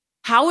myself?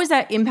 How is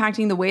that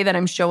impacting the way that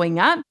I'm showing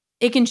up?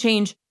 It can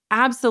change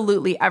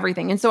absolutely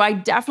everything. And so I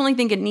definitely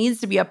think it needs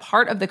to be a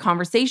part of the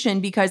conversation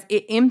because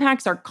it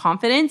impacts our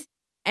confidence.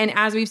 And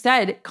as we've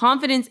said,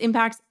 confidence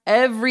impacts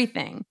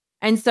everything.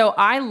 And so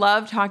I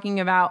love talking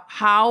about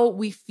how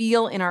we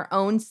feel in our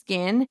own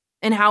skin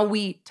and how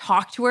we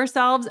talk to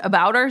ourselves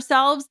about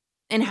ourselves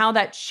and how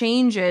that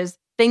changes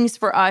things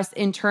for us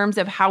in terms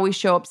of how we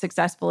show up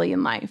successfully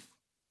in life.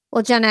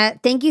 Well, Jenna,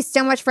 thank you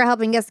so much for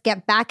helping us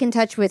get back in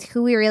touch with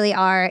who we really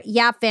are.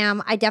 Yeah,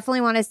 fam, I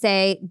definitely want to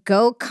say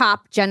go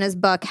cop Jenna's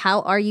book,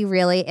 How Are You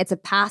Really? It's a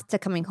path to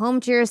coming home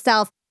to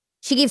yourself.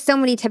 She gave so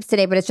many tips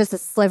today, but it's just a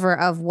sliver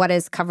of what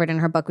is covered in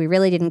her book. We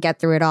really didn't get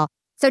through it all.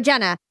 So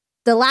Jenna,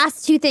 the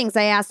last two things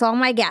I asked all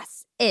my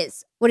guests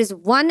is, what is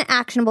one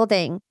actionable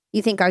thing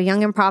you think our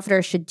young and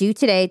profiters should do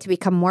today to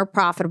become more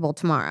profitable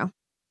tomorrow?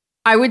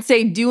 I would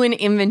say do an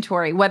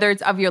inventory, whether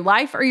it's of your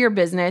life or your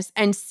business,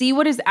 and see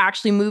what is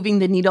actually moving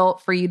the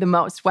needle for you the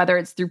most, whether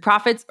it's through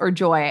profits or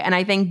joy. And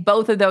I think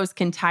both of those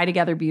can tie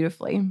together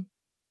beautifully.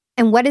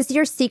 And what is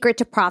your secret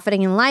to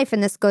profiting in life?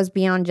 And this goes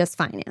beyond just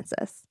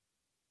finances.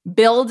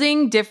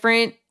 Building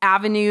different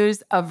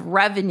avenues of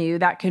revenue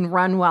that can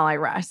run while I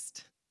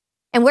rest.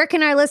 And where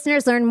can our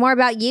listeners learn more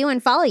about you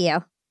and follow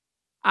you?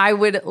 I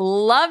would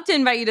love to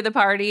invite you to the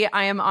party.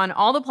 I am on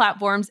all the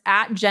platforms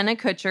at Jenna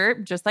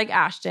Kutcher, just like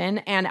Ashton.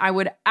 And I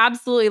would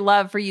absolutely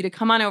love for you to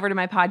come on over to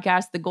my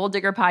podcast, the Gold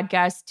Digger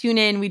Podcast. Tune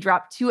in. We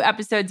drop 2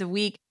 episodes a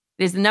week.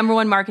 It is the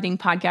 #1 marketing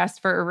podcast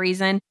for a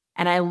reason.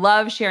 And I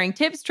love sharing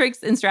tips,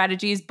 tricks, and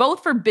strategies,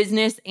 both for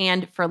business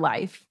and for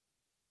life.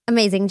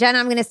 Amazing. Jenna,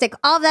 I'm going to stick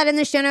all of that in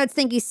the show notes.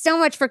 Thank you so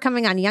much for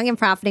coming on Young and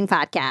Profiting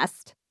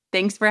Podcast.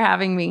 Thanks for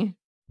having me.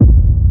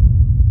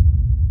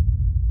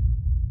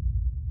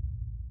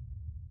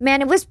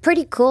 Man, it was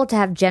pretty cool to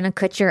have Jenna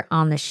Kutcher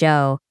on the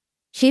show.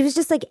 She was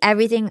just like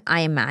everything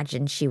I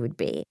imagined she would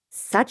be.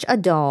 Such a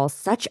doll,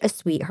 such a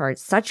sweetheart,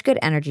 such good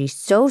energy,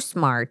 so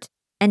smart.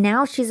 And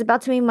now she's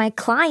about to be my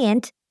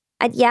client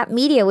at Yap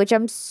Media, which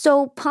I'm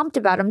so pumped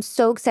about. I'm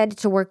so excited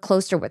to work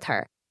closer with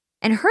her.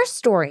 And her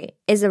story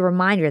is a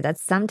reminder that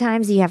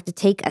sometimes you have to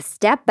take a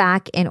step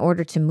back in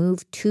order to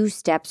move 2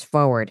 steps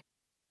forward.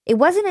 It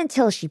wasn't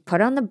until she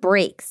put on the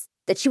brakes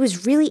that she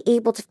was really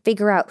able to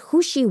figure out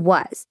who she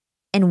was.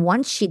 And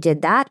once she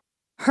did that,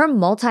 her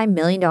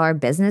multi-million-dollar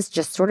business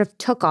just sort of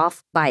took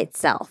off by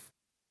itself.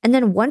 And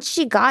then once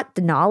she got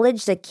the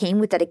knowledge that came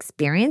with that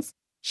experience,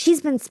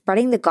 she's been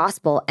spreading the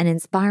gospel and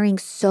inspiring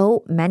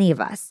so many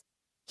of us.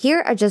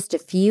 Here are just a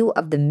few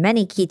of the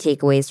many key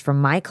takeaways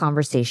from my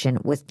conversation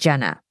with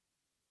Jenna.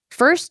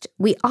 First,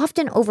 we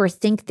often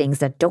overthink things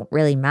that don't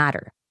really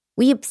matter.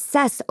 We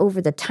obsess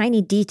over the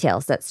tiny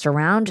details that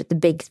surround the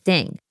big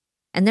thing,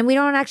 and then we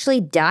don't actually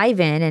dive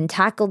in and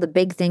tackle the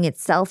big thing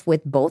itself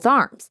with both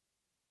arms.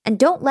 And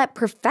don't let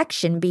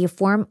perfection be a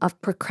form of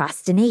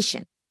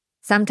procrastination.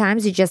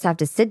 Sometimes you just have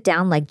to sit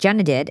down like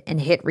Jenna did and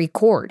hit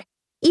record,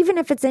 even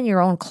if it's in your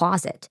own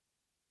closet.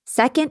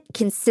 Second,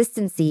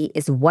 consistency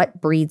is what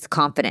breeds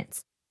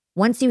confidence.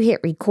 Once you hit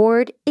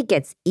record, it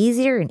gets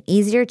easier and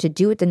easier to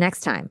do it the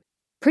next time.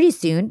 Pretty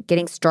soon,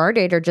 getting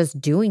started or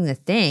just doing the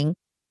thing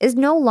is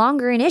no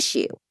longer an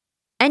issue.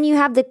 And you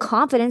have the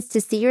confidence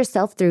to see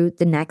yourself through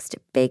the next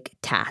big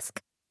task.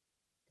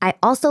 I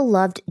also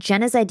loved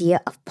Jenna's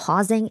idea of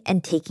pausing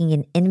and taking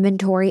an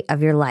inventory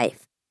of your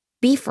life.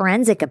 Be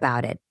forensic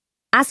about it.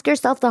 Ask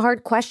yourself the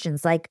hard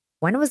questions like,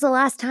 when was the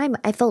last time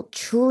I felt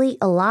truly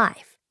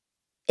alive?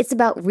 It's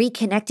about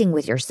reconnecting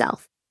with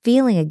yourself,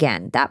 feeling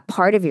again that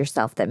part of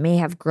yourself that may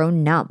have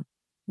grown numb.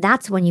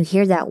 That's when you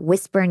hear that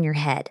whisper in your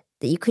head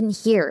that you couldn't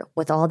hear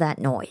with all that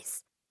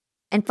noise.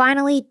 And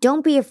finally,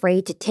 don't be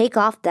afraid to take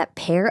off that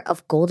pair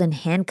of golden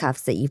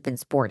handcuffs that you've been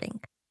sporting.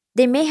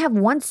 They may have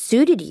once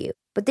suited you,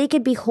 but they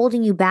could be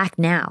holding you back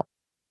now.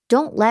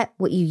 Don't let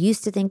what you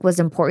used to think was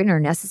important or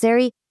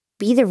necessary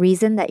be the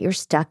reason that you're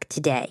stuck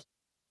today.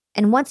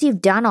 And once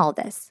you've done all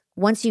this,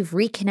 once you've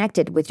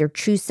reconnected with your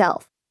true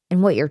self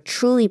and what you're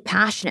truly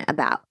passionate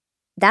about,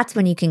 that's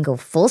when you can go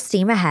full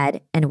steam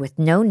ahead and with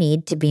no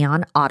need to be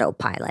on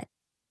autopilot.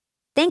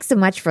 Thanks so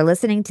much for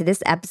listening to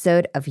this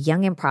episode of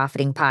Young and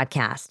Profiting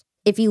Podcast.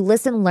 If you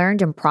listened,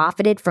 learned, and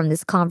profited from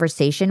this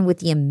conversation with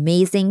the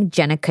amazing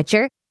Jenna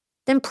Kutcher,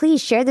 then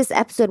please share this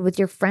episode with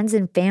your friends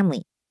and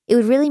family. It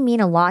would really mean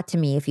a lot to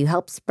me if you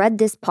help spread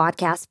this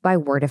podcast by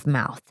word of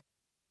mouth.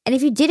 And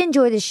if you did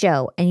enjoy the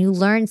show and you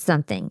learned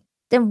something,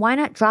 then why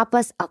not drop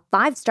us a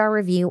 5-star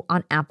review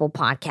on Apple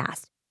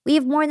Podcasts? We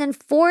have more than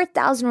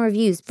 4,000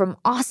 reviews from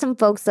awesome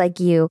folks like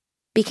you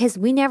because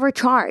we never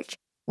charge.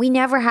 We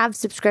never have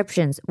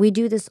subscriptions. We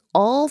do this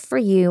all for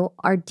you,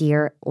 our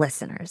dear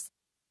listeners.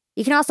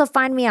 You can also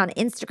find me on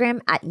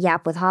Instagram at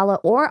Yap with Hala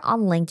or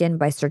on LinkedIn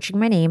by searching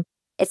my name.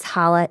 It's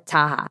Hala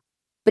Taha.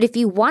 But if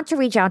you want to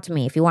reach out to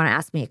me, if you want to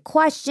ask me a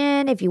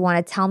question, if you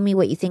want to tell me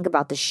what you think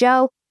about the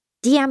show,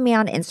 DM me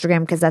on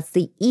Instagram because that's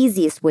the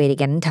easiest way to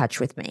get in touch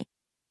with me.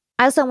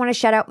 I also want to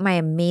shout out my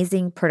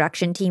amazing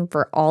production team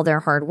for all their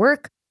hard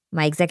work.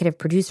 My executive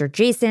producer,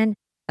 Jason,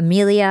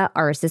 Amelia,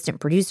 our assistant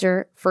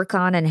producer,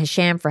 Furkan and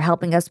Hisham for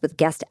helping us with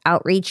guest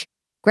outreach,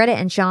 Greta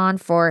and Sean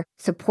for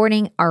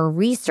supporting our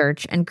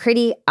research, and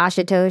Kriti,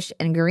 Ashutosh,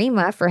 and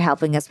Garima for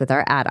helping us with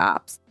our ad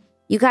ops.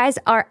 You guys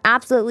are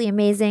absolutely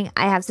amazing.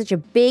 I have such a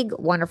big,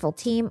 wonderful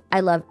team. I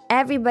love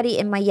everybody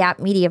in my Yap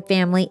Media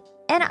family,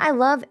 and I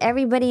love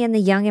everybody in the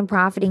Young and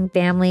Profiting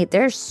family.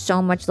 There's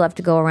so much love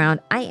to go around.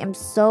 I am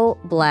so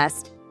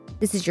blessed.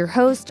 This is your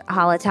host,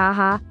 Hala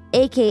Taha,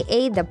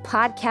 aka the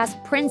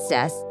Podcast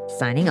Princess,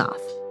 signing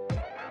off.